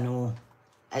bundle. Oh, no.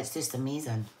 It's just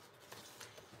amazing.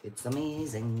 It's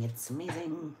amazing. It's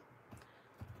amazing.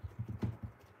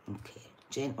 Okay.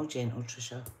 Gentle, gentle,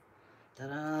 Tricia.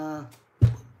 Ta-da.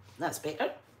 That's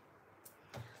better.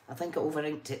 I think I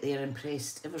over-inked it there and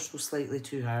pressed ever so slightly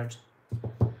too hard.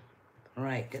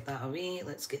 Right, get that away.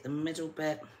 Let's get the middle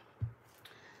bit.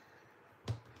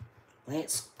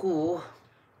 Let's go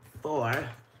for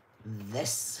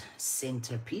this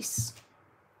centerpiece,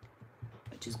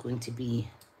 which is going to be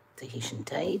Tahitian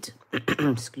Tide.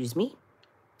 Excuse me.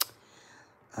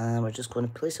 And we're just going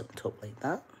to place it on top like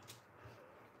that.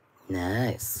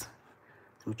 Nice.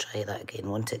 Let me try that again.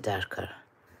 Want it darker.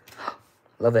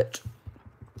 Love it.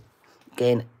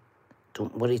 Again,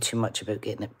 don't worry too much about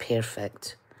getting it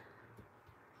perfect.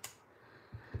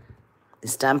 The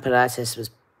Stamparatus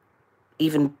was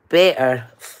even better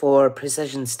for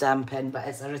precision stamping, but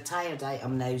it's a retired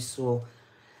item now, so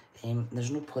there's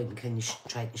no point in kind of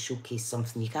trying to showcase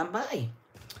something you can't buy.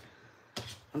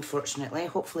 Unfortunately,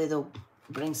 hopefully they'll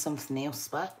bring something else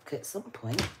back at some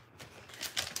point.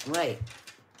 Right,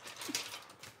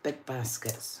 big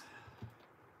baskets.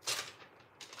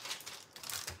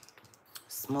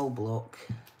 Small block,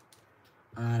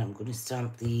 and I'm going to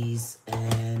stamp these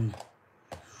in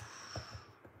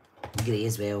grey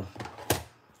as well.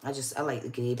 I like the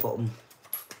grey bottom.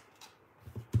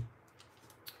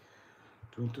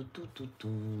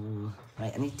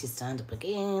 Right, I need to stand up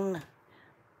again.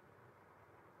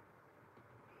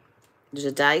 There's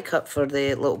a die cut for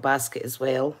the little basket as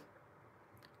well.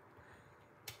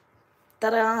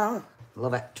 Ta-da!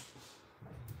 Love it.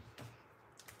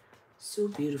 So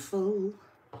beautiful.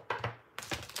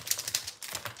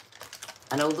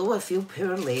 And although I feel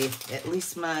poorly, at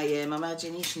least my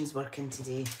imagination's working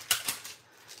today.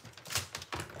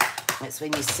 It's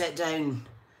when you sit down,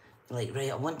 you're like,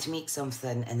 right, I want to make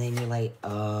something, and then you're like,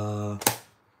 oh,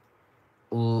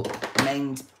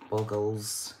 mind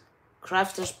boggles.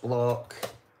 Crafter's block.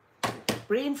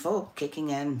 Brain fog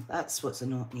kicking in. That's what's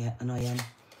annoying.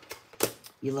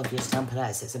 You love your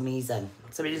Stamparatus. It's amazing.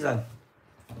 It's amazing.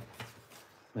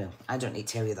 Well, I don't need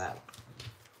to tell you that.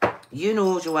 You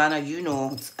know, Joanna, you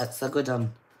know, it's a good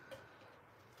one.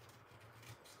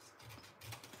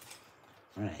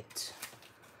 Right.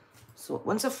 So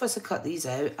once I've fussy cut these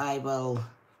out, I will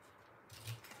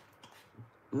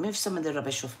move some of the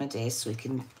rubbish off my desk so we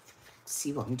can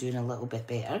see what I'm doing a little bit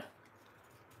better.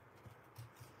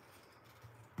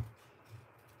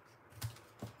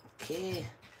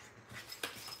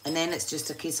 it's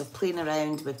just a case of playing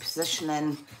around with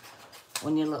positioning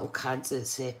on your little cards,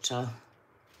 etc.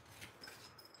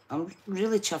 I'm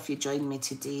really chuffed you joined me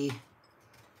today,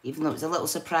 even though it was a little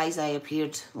surprise I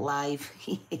appeared live.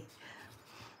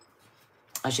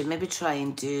 I should maybe try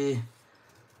and do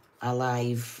a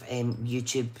live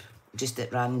YouTube just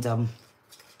at random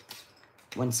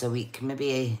once a week,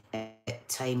 maybe at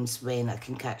times when I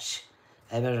can catch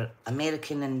our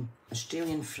American and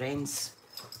Australian friends,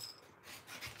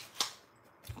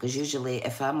 because usually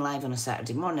if I'm live on a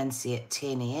Saturday morning, say at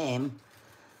 10 AM,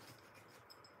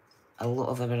 a lot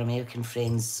of our American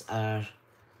friends are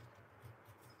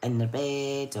in their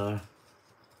bed or...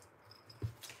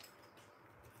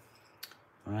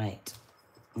 Right,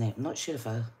 now I'm not sure if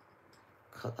I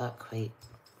cut that quite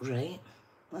right.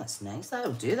 That's nice,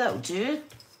 that'll do, that'll do.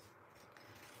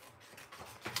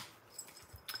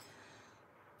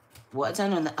 What I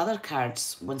done on the other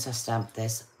cards once I stamped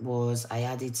this was I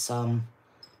added some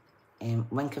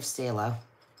Wink of Stella.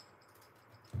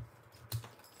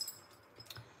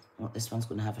 Well, this one's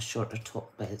going to have a shorter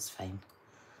top, but it's fine.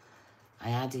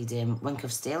 I added Wink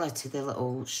of Stella to the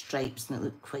little stripes and it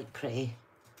looked quite pretty.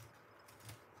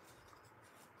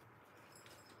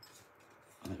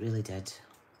 It really did.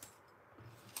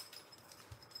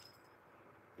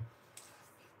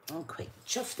 I'm quite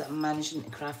chuffed that I'm managing to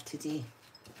craft today.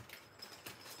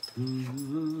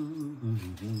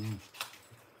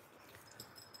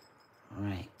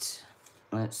 Right,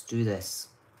 let's do this.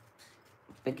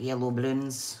 Big yellow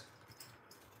balloons.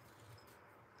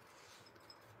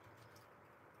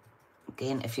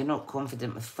 Again, if you're not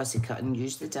confident with fussy cutting,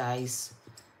 use the dies.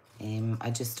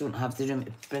 I just don't have the room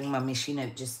to bring my machine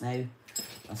out just now.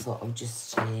 I thought I'll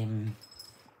just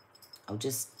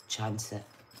chance it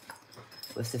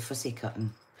with the fussy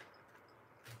cutting.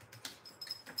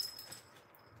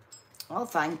 Oh,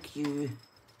 thank you.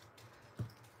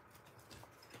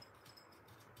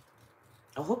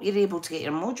 I hope you're able to get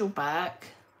your mojo back.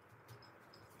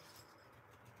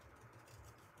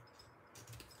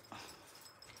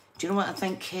 Do you know what I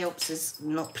think helps is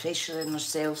not pressuring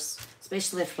ourselves,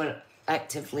 especially if we're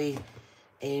actively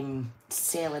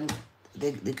selling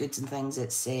the goods and things.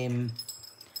 It's you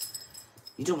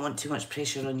don't want too much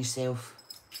pressure on yourself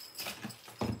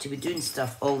to be doing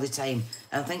stuff all the time.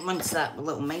 And I think once that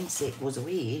little mindset goes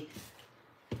away,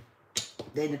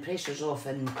 then the pressure's off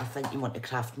and I think you want to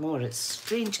craft more. It's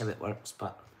strange how it works,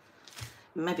 but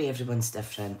maybe everyone's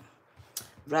different.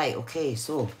 Right, okay,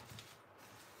 so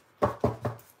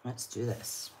let's do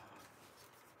this.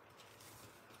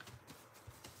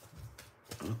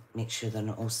 Make sure they're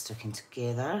not all sticking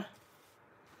together.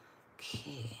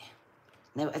 Okay.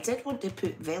 Now, I did want to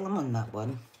put vellum on that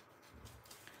one.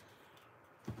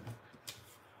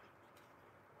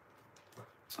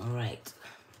 All right.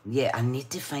 Yeah, I need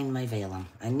to find my vellum.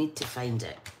 I need to find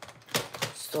it.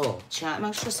 So, chat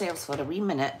amongst yourselves for a wee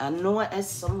minute. I know it is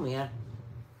somewhere.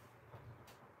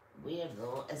 Where,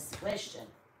 though, is the question?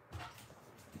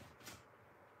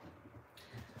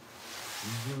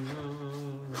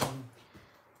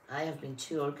 I have been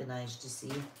too organised, you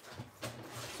see.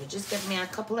 So just give me a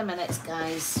couple of minutes,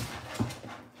 guys.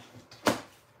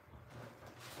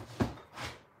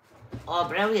 Oh,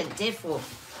 brilliant. Defo.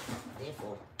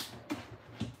 Defo.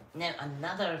 Now,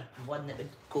 another one that would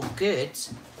go good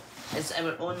is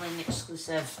our online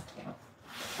exclusive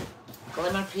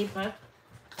glimmer paper.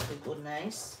 Would go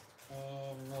nice.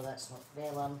 No, that's not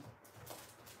vellum.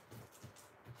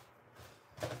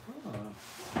 Oh.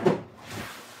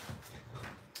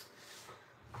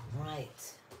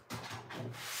 Right.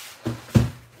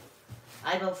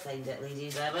 I will find it,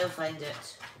 ladies. I will find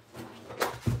it.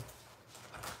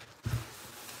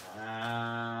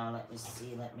 Let me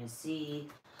see, let me see.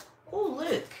 Oh,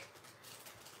 look.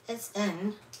 It's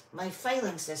in my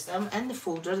filing system in the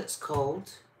folder that's called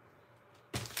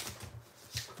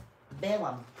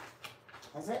Vellum.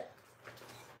 Is it?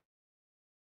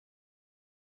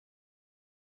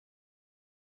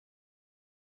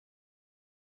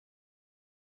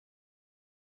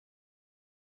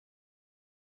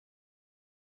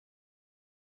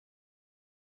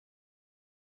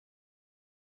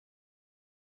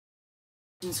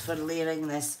 For layering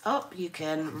this up, you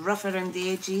can rough around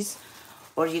the edges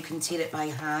or you can tear it by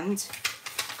hand.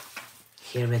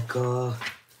 Here we go.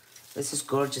 This is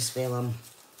gorgeous vellum.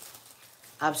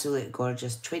 Absolutely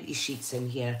gorgeous. 20 sheets in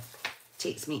here.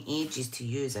 Takes me ages to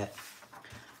use it.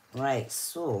 Right,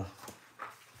 so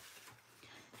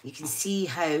you can see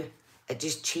how it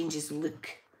just changes the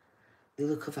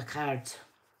look of a card.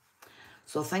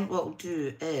 So I think what I'll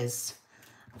do is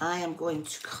I am going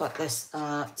to cut this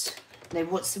at... Now,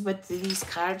 what's the width of these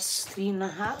cards?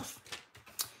 3.5?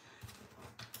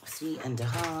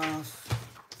 3.5.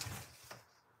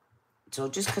 So I'll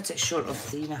just cut it short of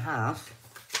 3.5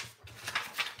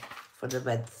 for the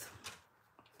width.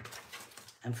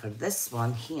 And for this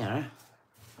one here,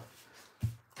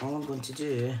 all I'm going to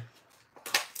do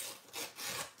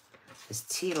is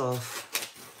tear off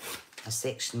a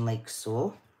section like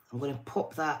so. I'm going to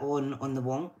pop that on the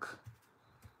wonk.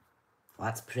 Well,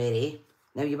 that's pretty.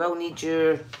 Now you will need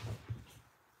your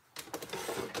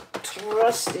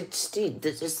trusted steed.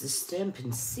 This is the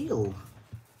Stampin' Seal.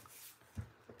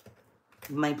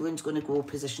 My balloon's going to go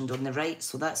positioned on the right,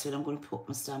 so that's where I'm going to put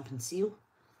my Stampin' Seal.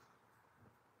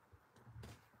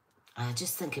 I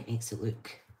just think it makes it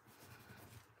look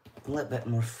a little bit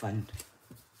more fun.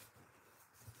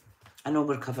 I know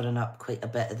we're covering up quite a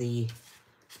bit of the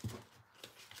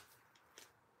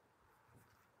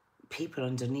paper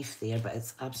underneath there, but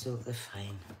it's absolutely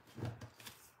fine.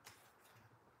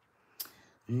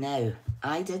 Now,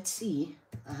 I did see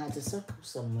I had a circle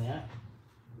somewhere.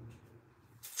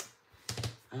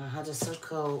 I had a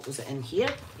circle, was it in here?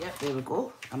 Yep, there we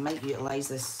go. I might utilise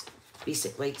this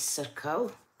basic white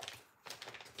circle.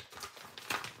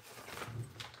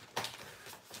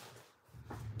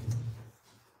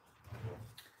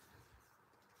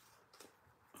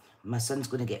 My son's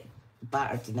going to get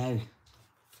battered now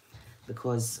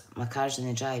because my car's in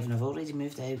the drive and I've already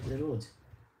moved out of the road.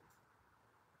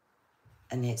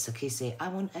 And it's a case of, I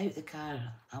want out the car,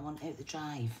 I want out the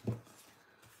drive.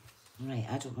 Right,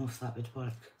 I don't know if that would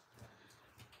work.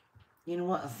 You know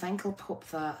what, I think I'll pop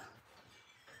that.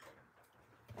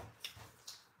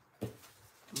 Let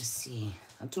me see.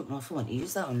 I don't know if I want to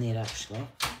use that on there actually.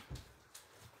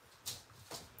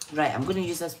 Right, I'm going to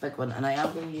use this big one and I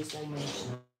am going to use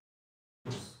dimensional.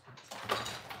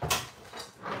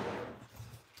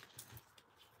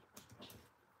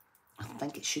 I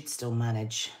think it should still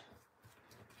manage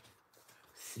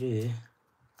through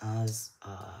as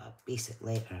a basic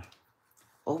letter.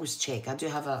 Always check. I do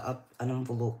have an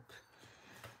envelope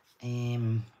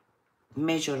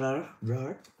measurer.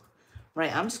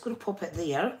 Right, I'm just going to pop it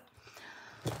there.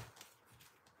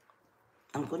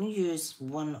 I'm going to use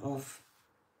one of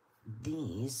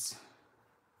these.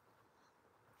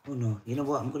 Oh no, you know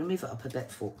what? I'm going to move it up a bit,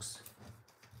 folks.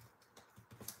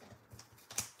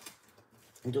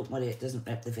 And don't worry, it doesn't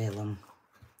rip the vellum.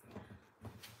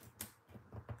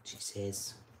 She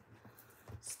says,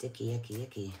 sticky, icky,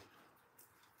 icky.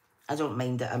 I don't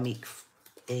mind that I make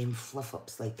fluff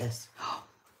ups like this.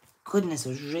 Goodness, I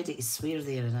was ready to swear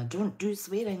there and I don't do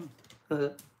swearing.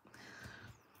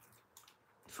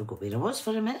 Forgot where I was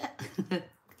for a minute.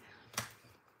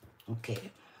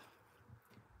 Okay.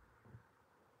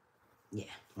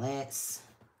 Yeah, let's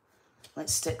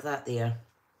stick that there.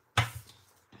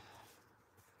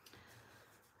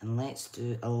 And let's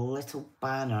do a little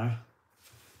banner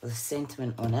with a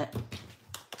sentiment on it.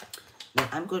 Now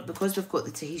I'm going, because we've got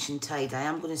the Tahitian tide, I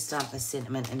am going to stamp this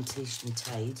sentiment in Tahitian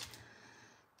tide.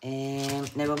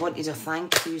 Now I wanted a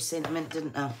thank you sentiment,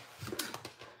 didn't I?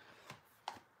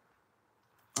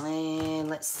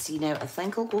 Let's see now. I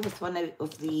think I'll go with one out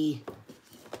of the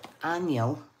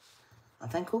annual. I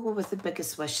think I'll go with the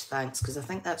biggest wish thanks because I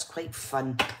think that's quite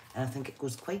fun and I think it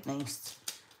goes quite nice.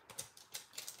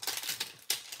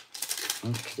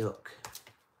 Okay, look.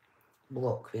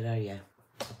 Block, where are you?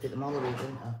 I put them all away,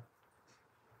 didn't I?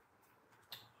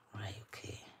 Right,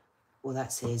 okay. Oh,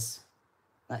 that says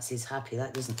happy.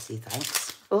 That doesn't say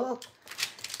thanks. Oh,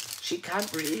 she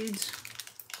can't read.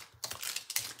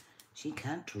 She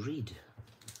can't read.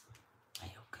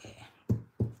 Right, okay.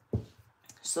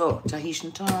 So,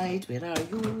 Tahitian tide, where are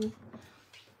you?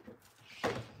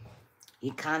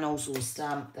 You can also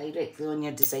stamp directly on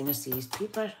your designer series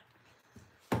paper.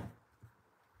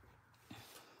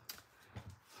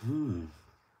 I'm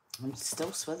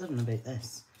still swithering about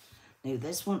this. Now,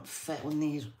 this won't fit on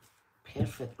there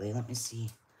perfectly. Let me see.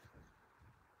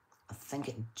 I think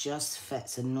it just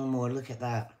fits and no more. Look at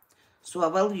that. So I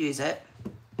will use it.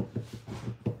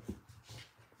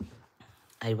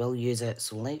 I will use it.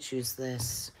 So let's use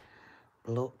this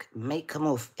block. It might come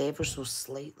off ever so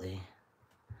slightly.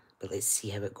 But let's see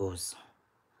how it goes.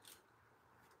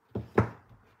 A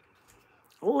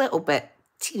little bit,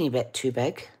 teeny bit too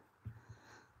big.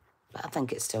 But I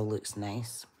think it still looks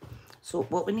nice. So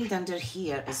what we need under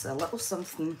here is a little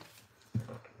something.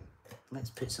 Let's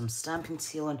put some Stampin'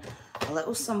 Seal on. A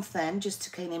little something just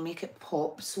to kind of make it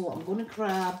pop. So I'm going to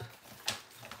grab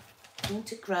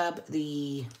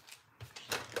the...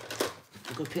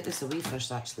 I'm going to put this away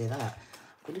first, actually, that.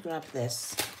 I'm going to grab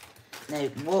this. Now,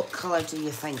 what colour do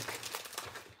you think?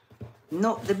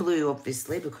 Not the blue,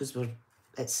 obviously, because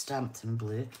it's stamped in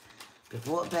blue. But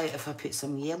what about if I put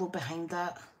some yellow behind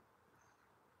that?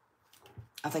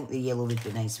 I think the yellow would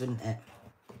be nice, wouldn't it?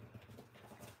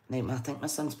 Now, I think my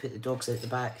son's put the dogs out the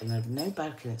back and they're now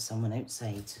barking at someone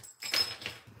outside.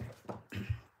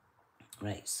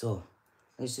 Right, so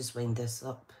let's just wind this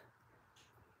up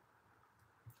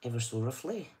ever so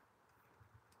roughly.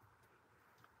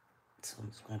 So I'm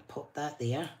just going to pop that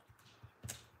there.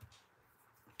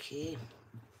 Okay.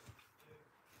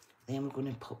 Then we're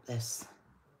going to pop this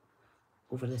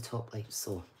over the top like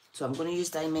so. So I'm going to use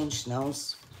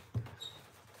dimensionals.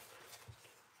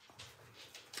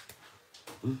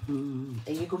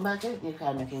 Are you going back out in your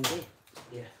car, Mackenzie?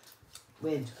 Yeah.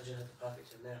 When? I just had the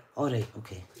packets in there. Alright,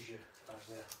 okay. Because your car's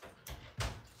there.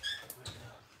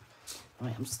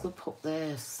 Right, I'm just going to pop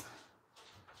this.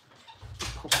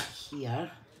 Pop it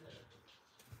here.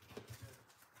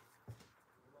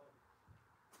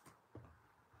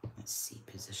 Let's see,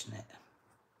 position it.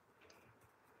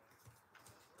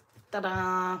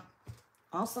 Ta-da!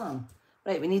 Awesome.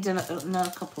 Right, we need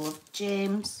another couple of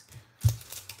gems.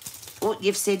 Oh,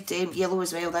 you've said yellow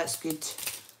as well. That's good.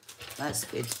 That's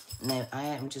good. Now, I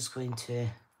am just going to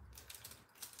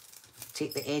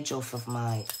take the edge off of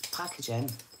my packaging.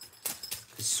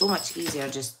 It's so much easier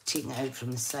just taking it out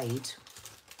from the side.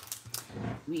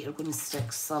 We are going to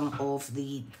stick some of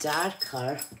the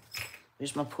darker,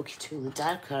 where's my pokey tool, the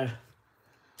darker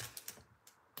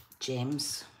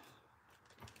gems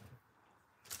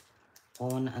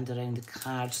on and around the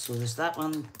card. So there's that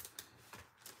one.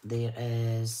 There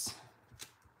is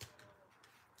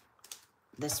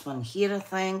this one here, I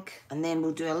think. And then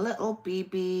we'll do a little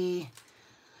baby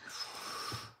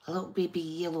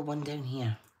yellow one down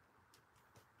here.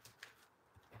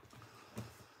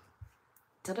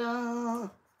 Ta-da!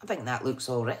 I think that looks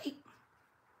all right.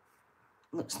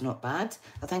 Looks not bad.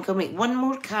 I think I'll make one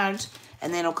more card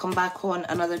and then I'll come back on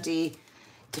another day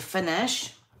to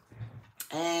finish.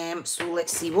 So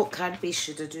let's see, what card base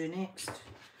should I do next?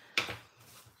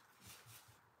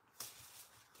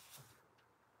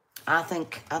 I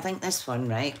think this one,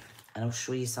 right? And I'll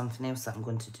show you something else that I'm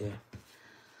going to do.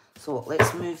 So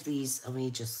let's move these away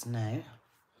just now.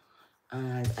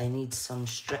 And I need some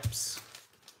strips.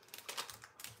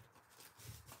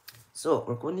 So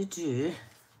we're going to do,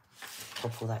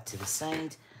 pop all that to the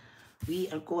side. We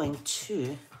are going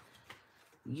to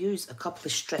use a couple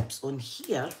of strips on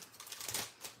here.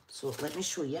 So let me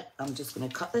show you. I'm just going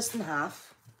to cut this in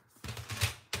half.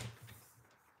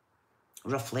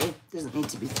 Roughly. Doesn't need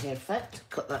to be perfect.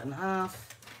 Cut that in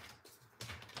half.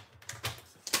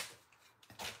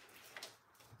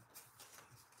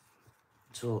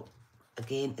 So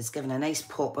again, it's given a nice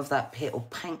pop of that petal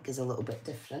pink is a little bit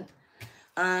different.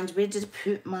 And where did I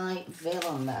put my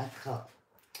vellum that I cut?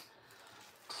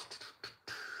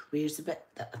 Where's the bit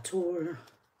that I tore?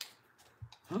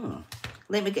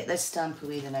 Let me get this stamp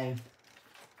away now.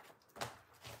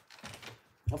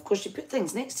 Of course, you put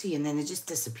things next to you and then they just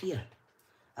disappear.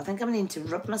 I think I'm going to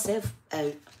rub myself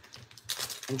out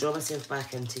and draw myself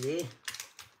back in today.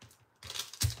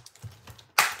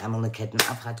 I'm only kidding.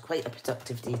 I've had quite a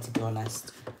productive day, to be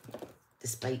honest,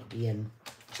 despite being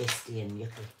chesty and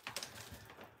yucky.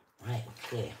 Right,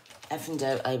 okay. If in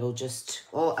doubt, I will just...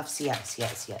 Oh, I see it, I see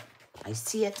it, I see it. I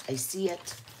see it, I see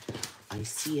it. I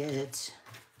see it.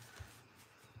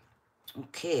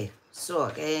 Okay, so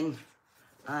again,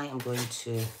 I am going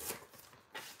to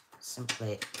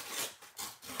simply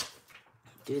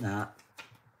do that.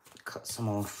 Cut some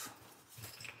off.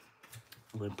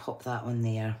 I'm going to pop that one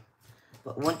there.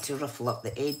 But I want to ruffle up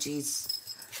the edges.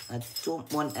 I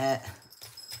don't want it...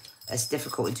 It's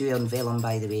difficult to do on vellum,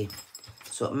 by the way.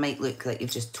 So it might look like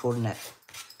you've just torn it.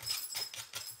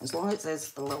 As long as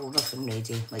it's a little rough and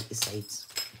ready, like the sides.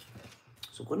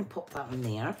 So I'm going to pop that in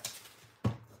there.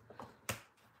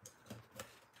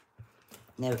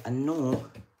 Now, I know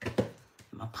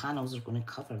my panels are going to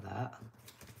cover that.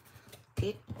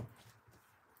 Okay.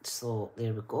 So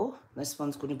there we go. This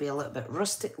one's going to be a little bit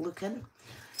rustic looking.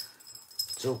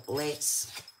 So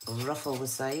let's ruffle the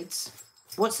sides.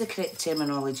 What's the correct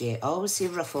terminology? I always say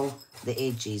ruffle the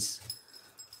edges.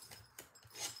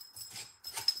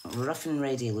 Rough and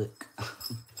ready look.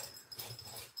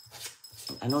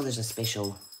 I know there's a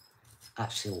special,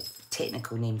 actual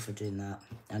technical name for doing that.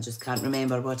 I just can't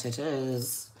remember what it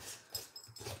is.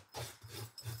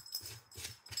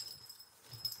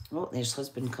 Oh, there's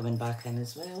husband coming back in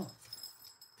as well.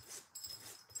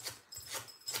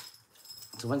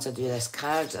 So once I do this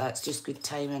card, that's just good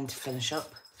timing to finish up.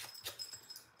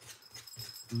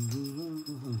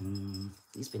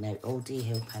 He's been out all day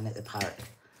helping at the park.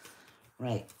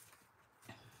 Right.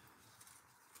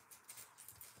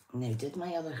 Now, did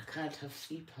my other card have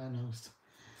 3 panels?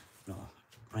 No.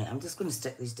 Right, I'm just going to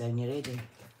stick these down. You ready?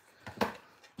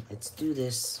 Let's do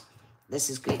this. This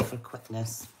is great for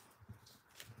quickness.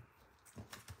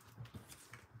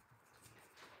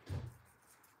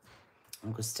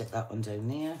 I'm going to stick that one down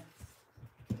there.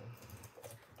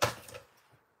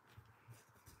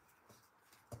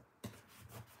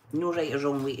 No right or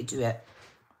wrong way to do it.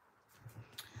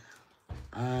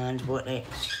 And what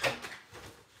next?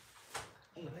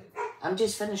 I'm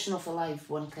just finishing off a live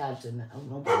one card and I'll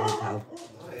not be one pal.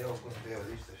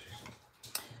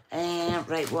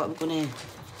 Right, what I'm going to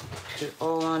put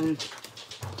on.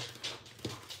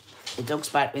 The dogs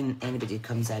bark when anybody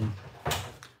comes in,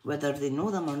 whether they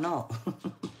know them or not.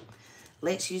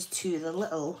 Let's use two of the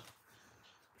little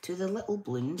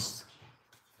balloons.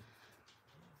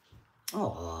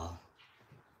 Oh,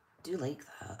 do you like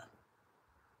that?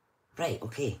 Right,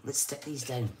 okay, let's stick these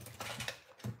down.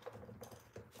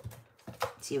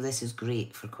 See if this is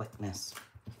great for quickness.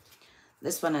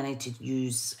 This one I need to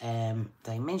use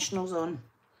dimensionals on.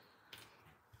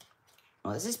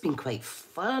 Oh, this has been quite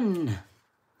fun.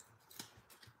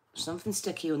 There's something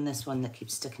sticky on this one that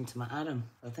keeps sticking to my arm.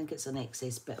 I think it's an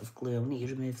excess bit of glue. I'll need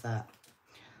to remove that.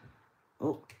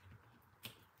 Oh.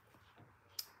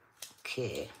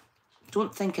 Okay.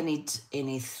 Don't think I need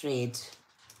any thread,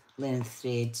 linen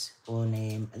thread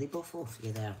on, are they both off?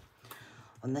 Yeah, there.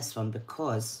 On this one,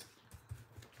 because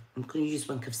I'm going to use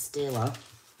one of Stella.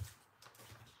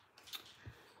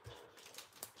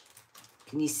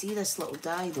 Can you see this little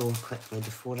die though, quickly,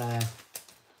 before I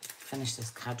finish this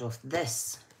card off?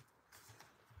 This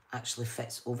actually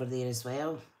fits over there as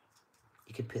well.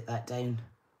 You could put that down.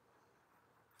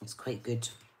 It's quite good.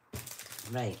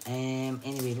 Right,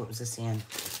 anyway, what was I saying?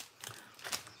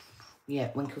 Yeah,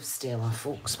 Wink of Stella,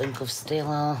 folks, Wink of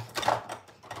Stella.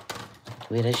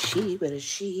 Where is she? Where is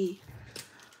she?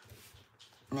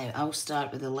 Now, I'll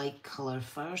start with the light colour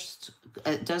first.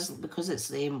 It does, because it's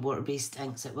water-based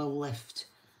inks, it will lift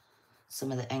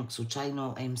some of the ink, so try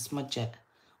not smudge it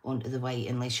onto the white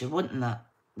unless you're wanting that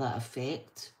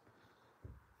effect.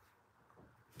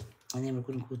 And then we're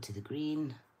going to go to the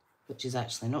green, which is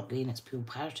actually not green, it's Pool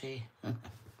Party.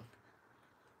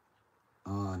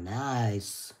 Oh,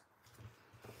 nice.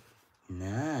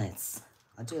 Nice.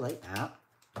 I do like that.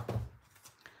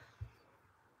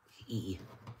 We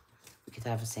could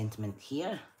have a sentiment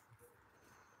here.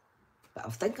 But I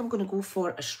think I'm going to go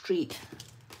for a straight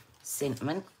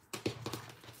sentiment.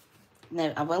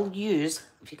 Now, I will use,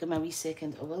 if you give me a wee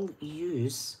second, I will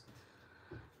use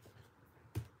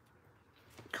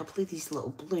a couple of these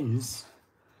little balloons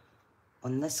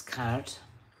on this card.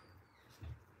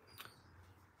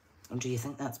 Or do you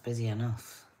think that's busy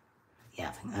enough? Yeah,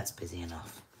 I think that's busy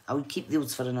enough. I would keep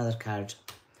those for another card.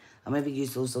 I'll maybe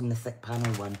use those on the thick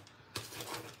panel one.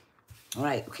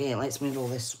 Alright, okay, let's move all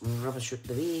this rubbish out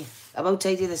the way. I will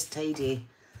tidy this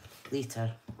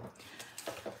later.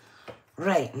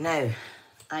 Right, now,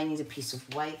 I need a piece of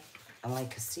white. And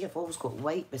like I say, I've always got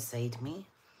white beside me.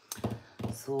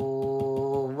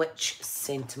 So, which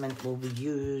sentiment will we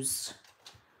use?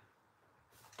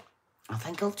 I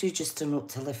think I'll do just a note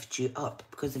to lift you up,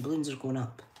 because the balloons are going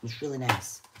up. It's really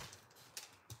nice.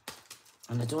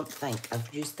 And I don't think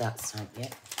I've used that stamp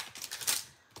yet.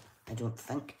 I don't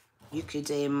think. You could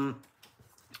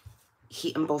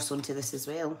heat emboss onto this as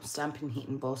well. Stampin' heat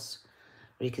emboss.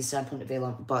 Or you can stamp onto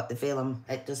vellum. But the vellum,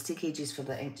 it does take ages for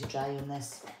the ink to dry on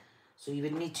this. So you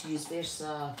would need to use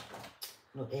Versa,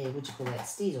 what do you call it,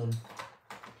 Stay On.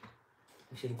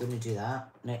 If you're going to do that.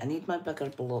 Now, I need my bigger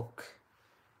block.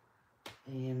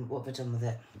 What have I done with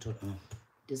it? I don't know.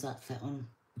 Does that fit on?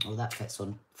 Oh, that fits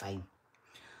on fine.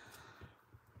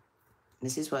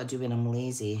 This is what I do when I'm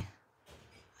lazy.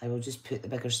 I will just put the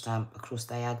bigger stamp across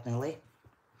diagonally.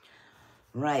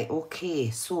 Right,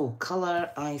 okay, so colour,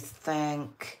 I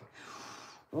think...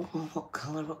 Oh, what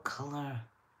colour?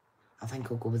 I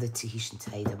think I'll go with the Tahitian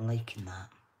Tide. I'm liking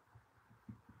that.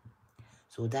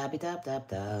 So dabby dab dab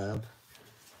dab.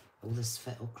 Will this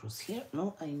fit across here?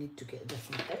 No, I need to get a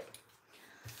different bit.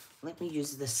 Let me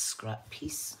use this scrap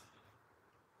piece.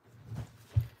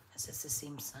 Is this the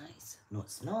same size? No,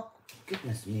 it's not.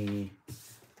 Goodness me.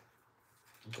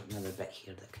 I've got another bit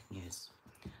here that I can use.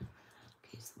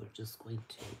 Okay, so we're just going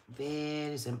to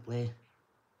very simply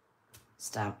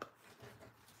stamp.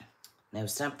 Now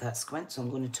stamp that squint, so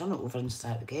I'm going to turn it over and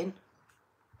start again.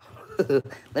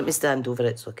 Let me stand over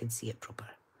it so I can see it proper.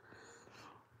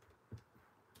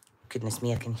 Goodness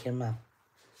me, I can hear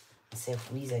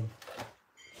myself wheezing.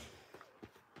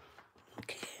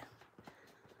 Okay.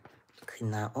 Clean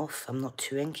that off. I'm not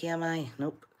too inky, am I?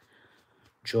 Nope.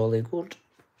 Jolly good.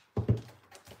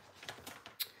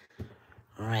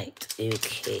 Right,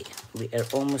 okay. We are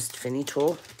almost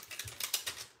finito.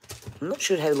 I'm not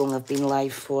sure how long I've been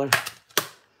live for.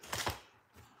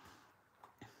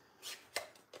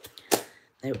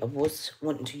 Now, I was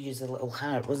wanting to use a little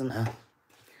heart, wasn't I?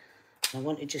 I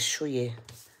want to just show you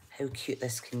how cute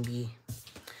this can be.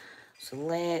 So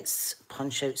let's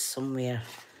punch out somewhere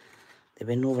that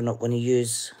we know we're not going to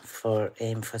use for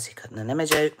fussy cutting an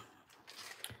image out.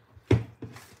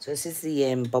 So this is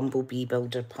the Bumblebee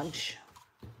Builder Punch.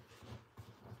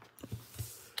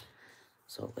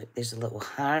 So look, there's a little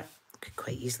heart. Could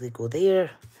quite easily go there. You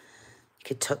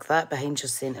could tuck that behind your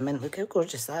sentiment. Look how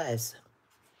gorgeous that is.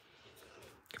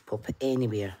 You can pop it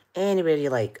anywhere. Anywhere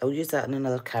you like. I'll use that in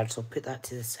another card, so I'll put that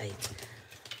to the side.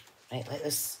 Right,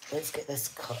 let's get this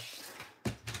cut.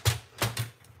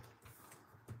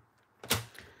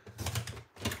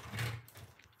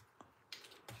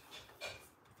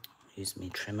 Use my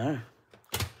trimmer.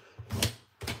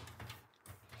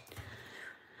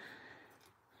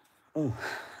 Oh,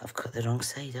 I've cut the wrong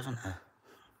side, haven't I?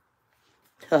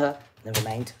 Never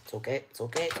mind. It's okay. It's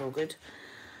okay. It's all good.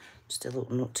 Just a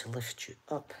little note to lift you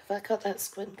up. Have I cut that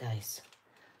squint, guys?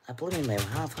 I blooming well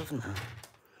have, haven't I?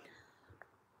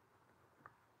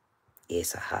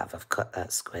 Yes, I have. I've cut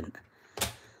that squint.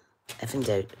 If in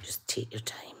doubt, just take your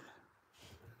time.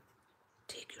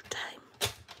 Take your time.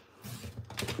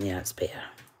 Yeah, it's better.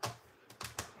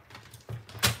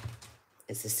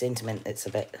 It's the sentiment that's a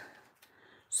bit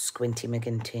squinty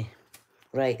McGinty.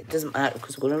 Right, it doesn't matter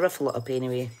because we're going to ruffle it up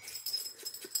anyway.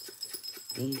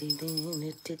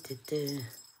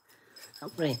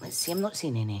 Oh, right, let's see. I'm not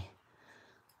seeing any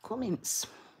comments.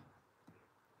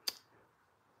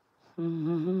 Oh,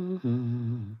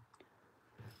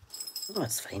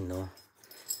 it's fine though.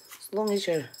 As long as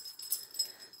you're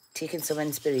taking some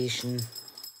inspiration.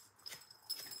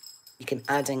 You can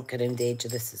add ink around the edge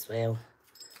of this as well.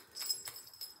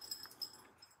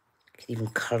 You can even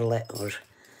curl it or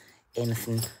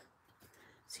anything.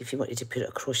 See if you wanted to put it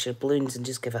across your balloons and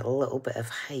just give it a little bit of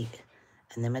height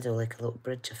in the middle, like a little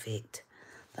bridge effect.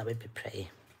 That would be pretty.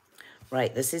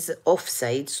 Right, this is the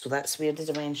offside, so that's where the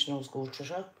dimensionals go,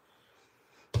 Tricia.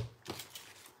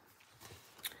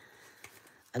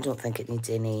 I don't think it needs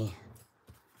any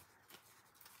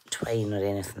twine or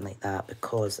anything like that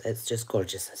because it's just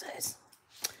gorgeous as it is.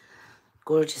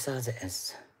 Gorgeous as it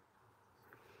is.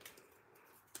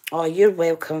 Oh, you're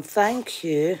welcome. Thank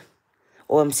you.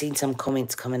 Oh, I'm seeing some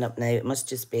comments coming up now. It must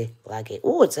just be laggy.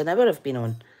 Oh, it's an hour I've been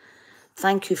on.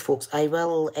 Thank you, folks. I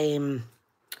will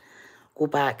go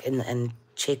back and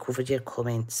check over your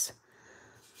comments.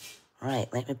 Right,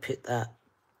 let me put that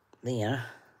there.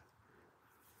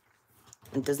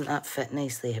 And doesn't that fit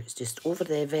nicely? It's just over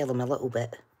the vellum a little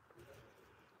bit.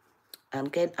 And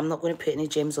again, I'm not going to put any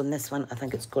gems on this one. I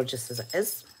think it's gorgeous as it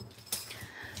is.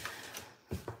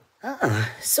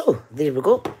 So there we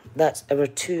go. That's our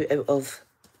 2 out of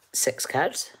 6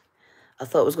 cards. I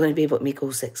thought it was going to be able to make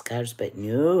all 6 cards, but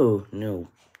no.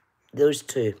 Those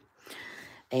 2.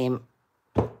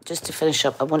 Just to finish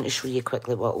up, I want to show you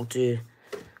quickly what I'll do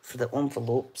for the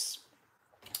envelopes.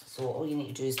 So all you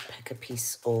need to do is pick a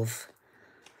piece of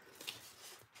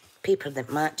paper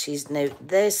that matches. Now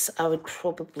this I would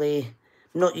probably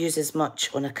not use as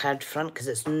much on a card front because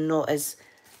it's not as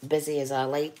busy as I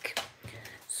like.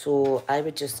 So I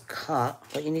would just cut.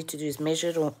 What you need to do is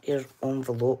measure your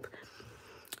envelope.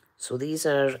 So these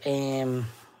are, let me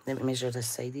measure this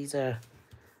side. These are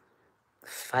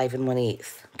 5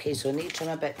 1/8. Okay, so I need to trim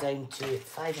a bit down to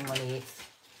 5 1/8.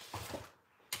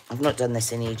 I've not done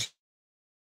this in ages.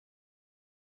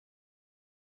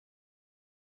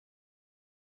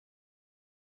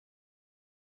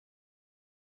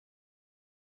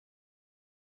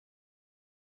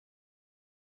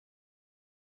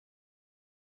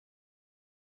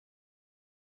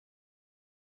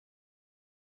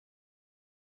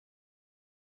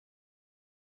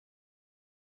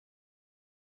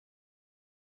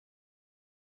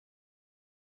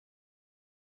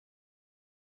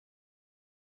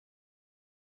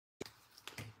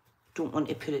 Don't want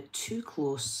to put it too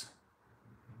close.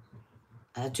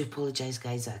 I do apologise,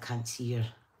 guys, that I can't see your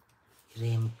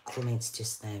comments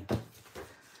just now.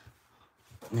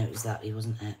 No, it was that way,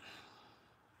 wasn't it?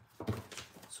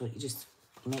 So you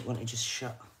might want to just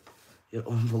shut your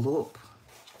envelope.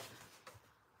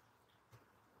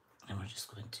 And we're just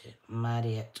going to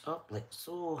marry it up like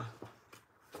so.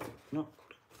 Nope.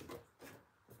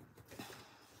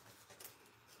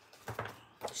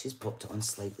 She's popped it on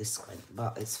slightly squint,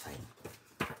 but it's fine.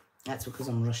 That's because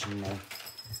I'm rushing now.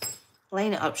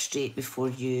 Line it up straight before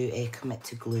you commit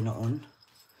to gluing it on.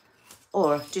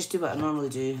 Or just do what I normally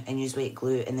do and use white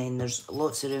glue, and then there's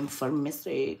lots of room for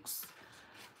mistakes.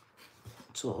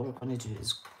 So what we're going to do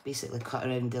is basically cut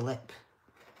around the lip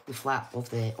the flap of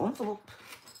the envelope.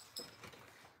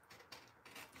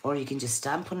 Or you can just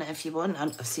stamp on it if you want.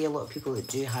 I see a lot of people that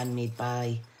do handmade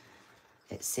by,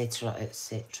 etc.,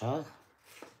 etc.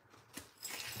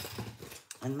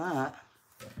 And that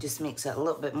just makes it a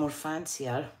little bit more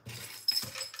fancier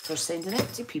for sending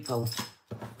it to people.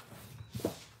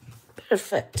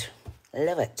 Perfect.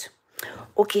 Love it.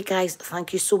 Okay, guys,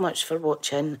 thank you so much for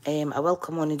watching. I will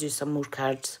come on and do some more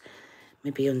cards,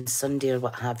 maybe on Sunday or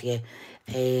what have you.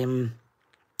 And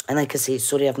like I say,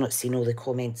 sorry I've not seen all the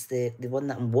comments. The one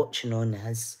that I'm watching on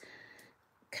has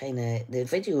kind of, the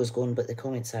video is going, but the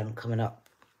comments aren't coming up.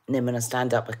 And then when I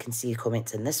stand up, I can see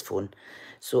comments in this phone.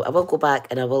 So I will go back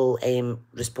and I will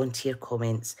respond to your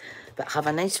comments. But have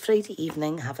a nice Friday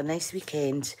evening. Have a nice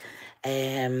weekend.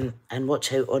 And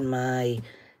watch out on my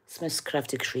Smith's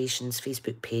Crafted Creations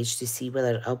Facebook page to see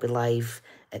whether I'll be live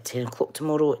at 10 o'clock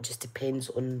tomorrow. It just depends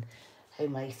on how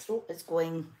my throat is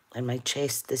going and my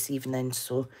chest this evening.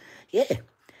 So, yeah.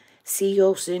 See you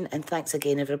all soon. And thanks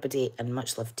again, everybody. And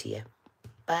much love to you.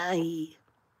 Bye.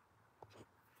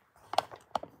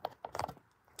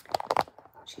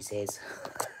 She says,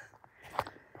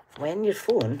 when your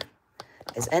phone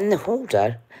is in the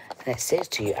holder and it says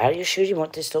to you, are you sure you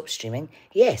want to stop streaming?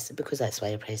 Yes, because that's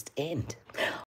why I pressed end.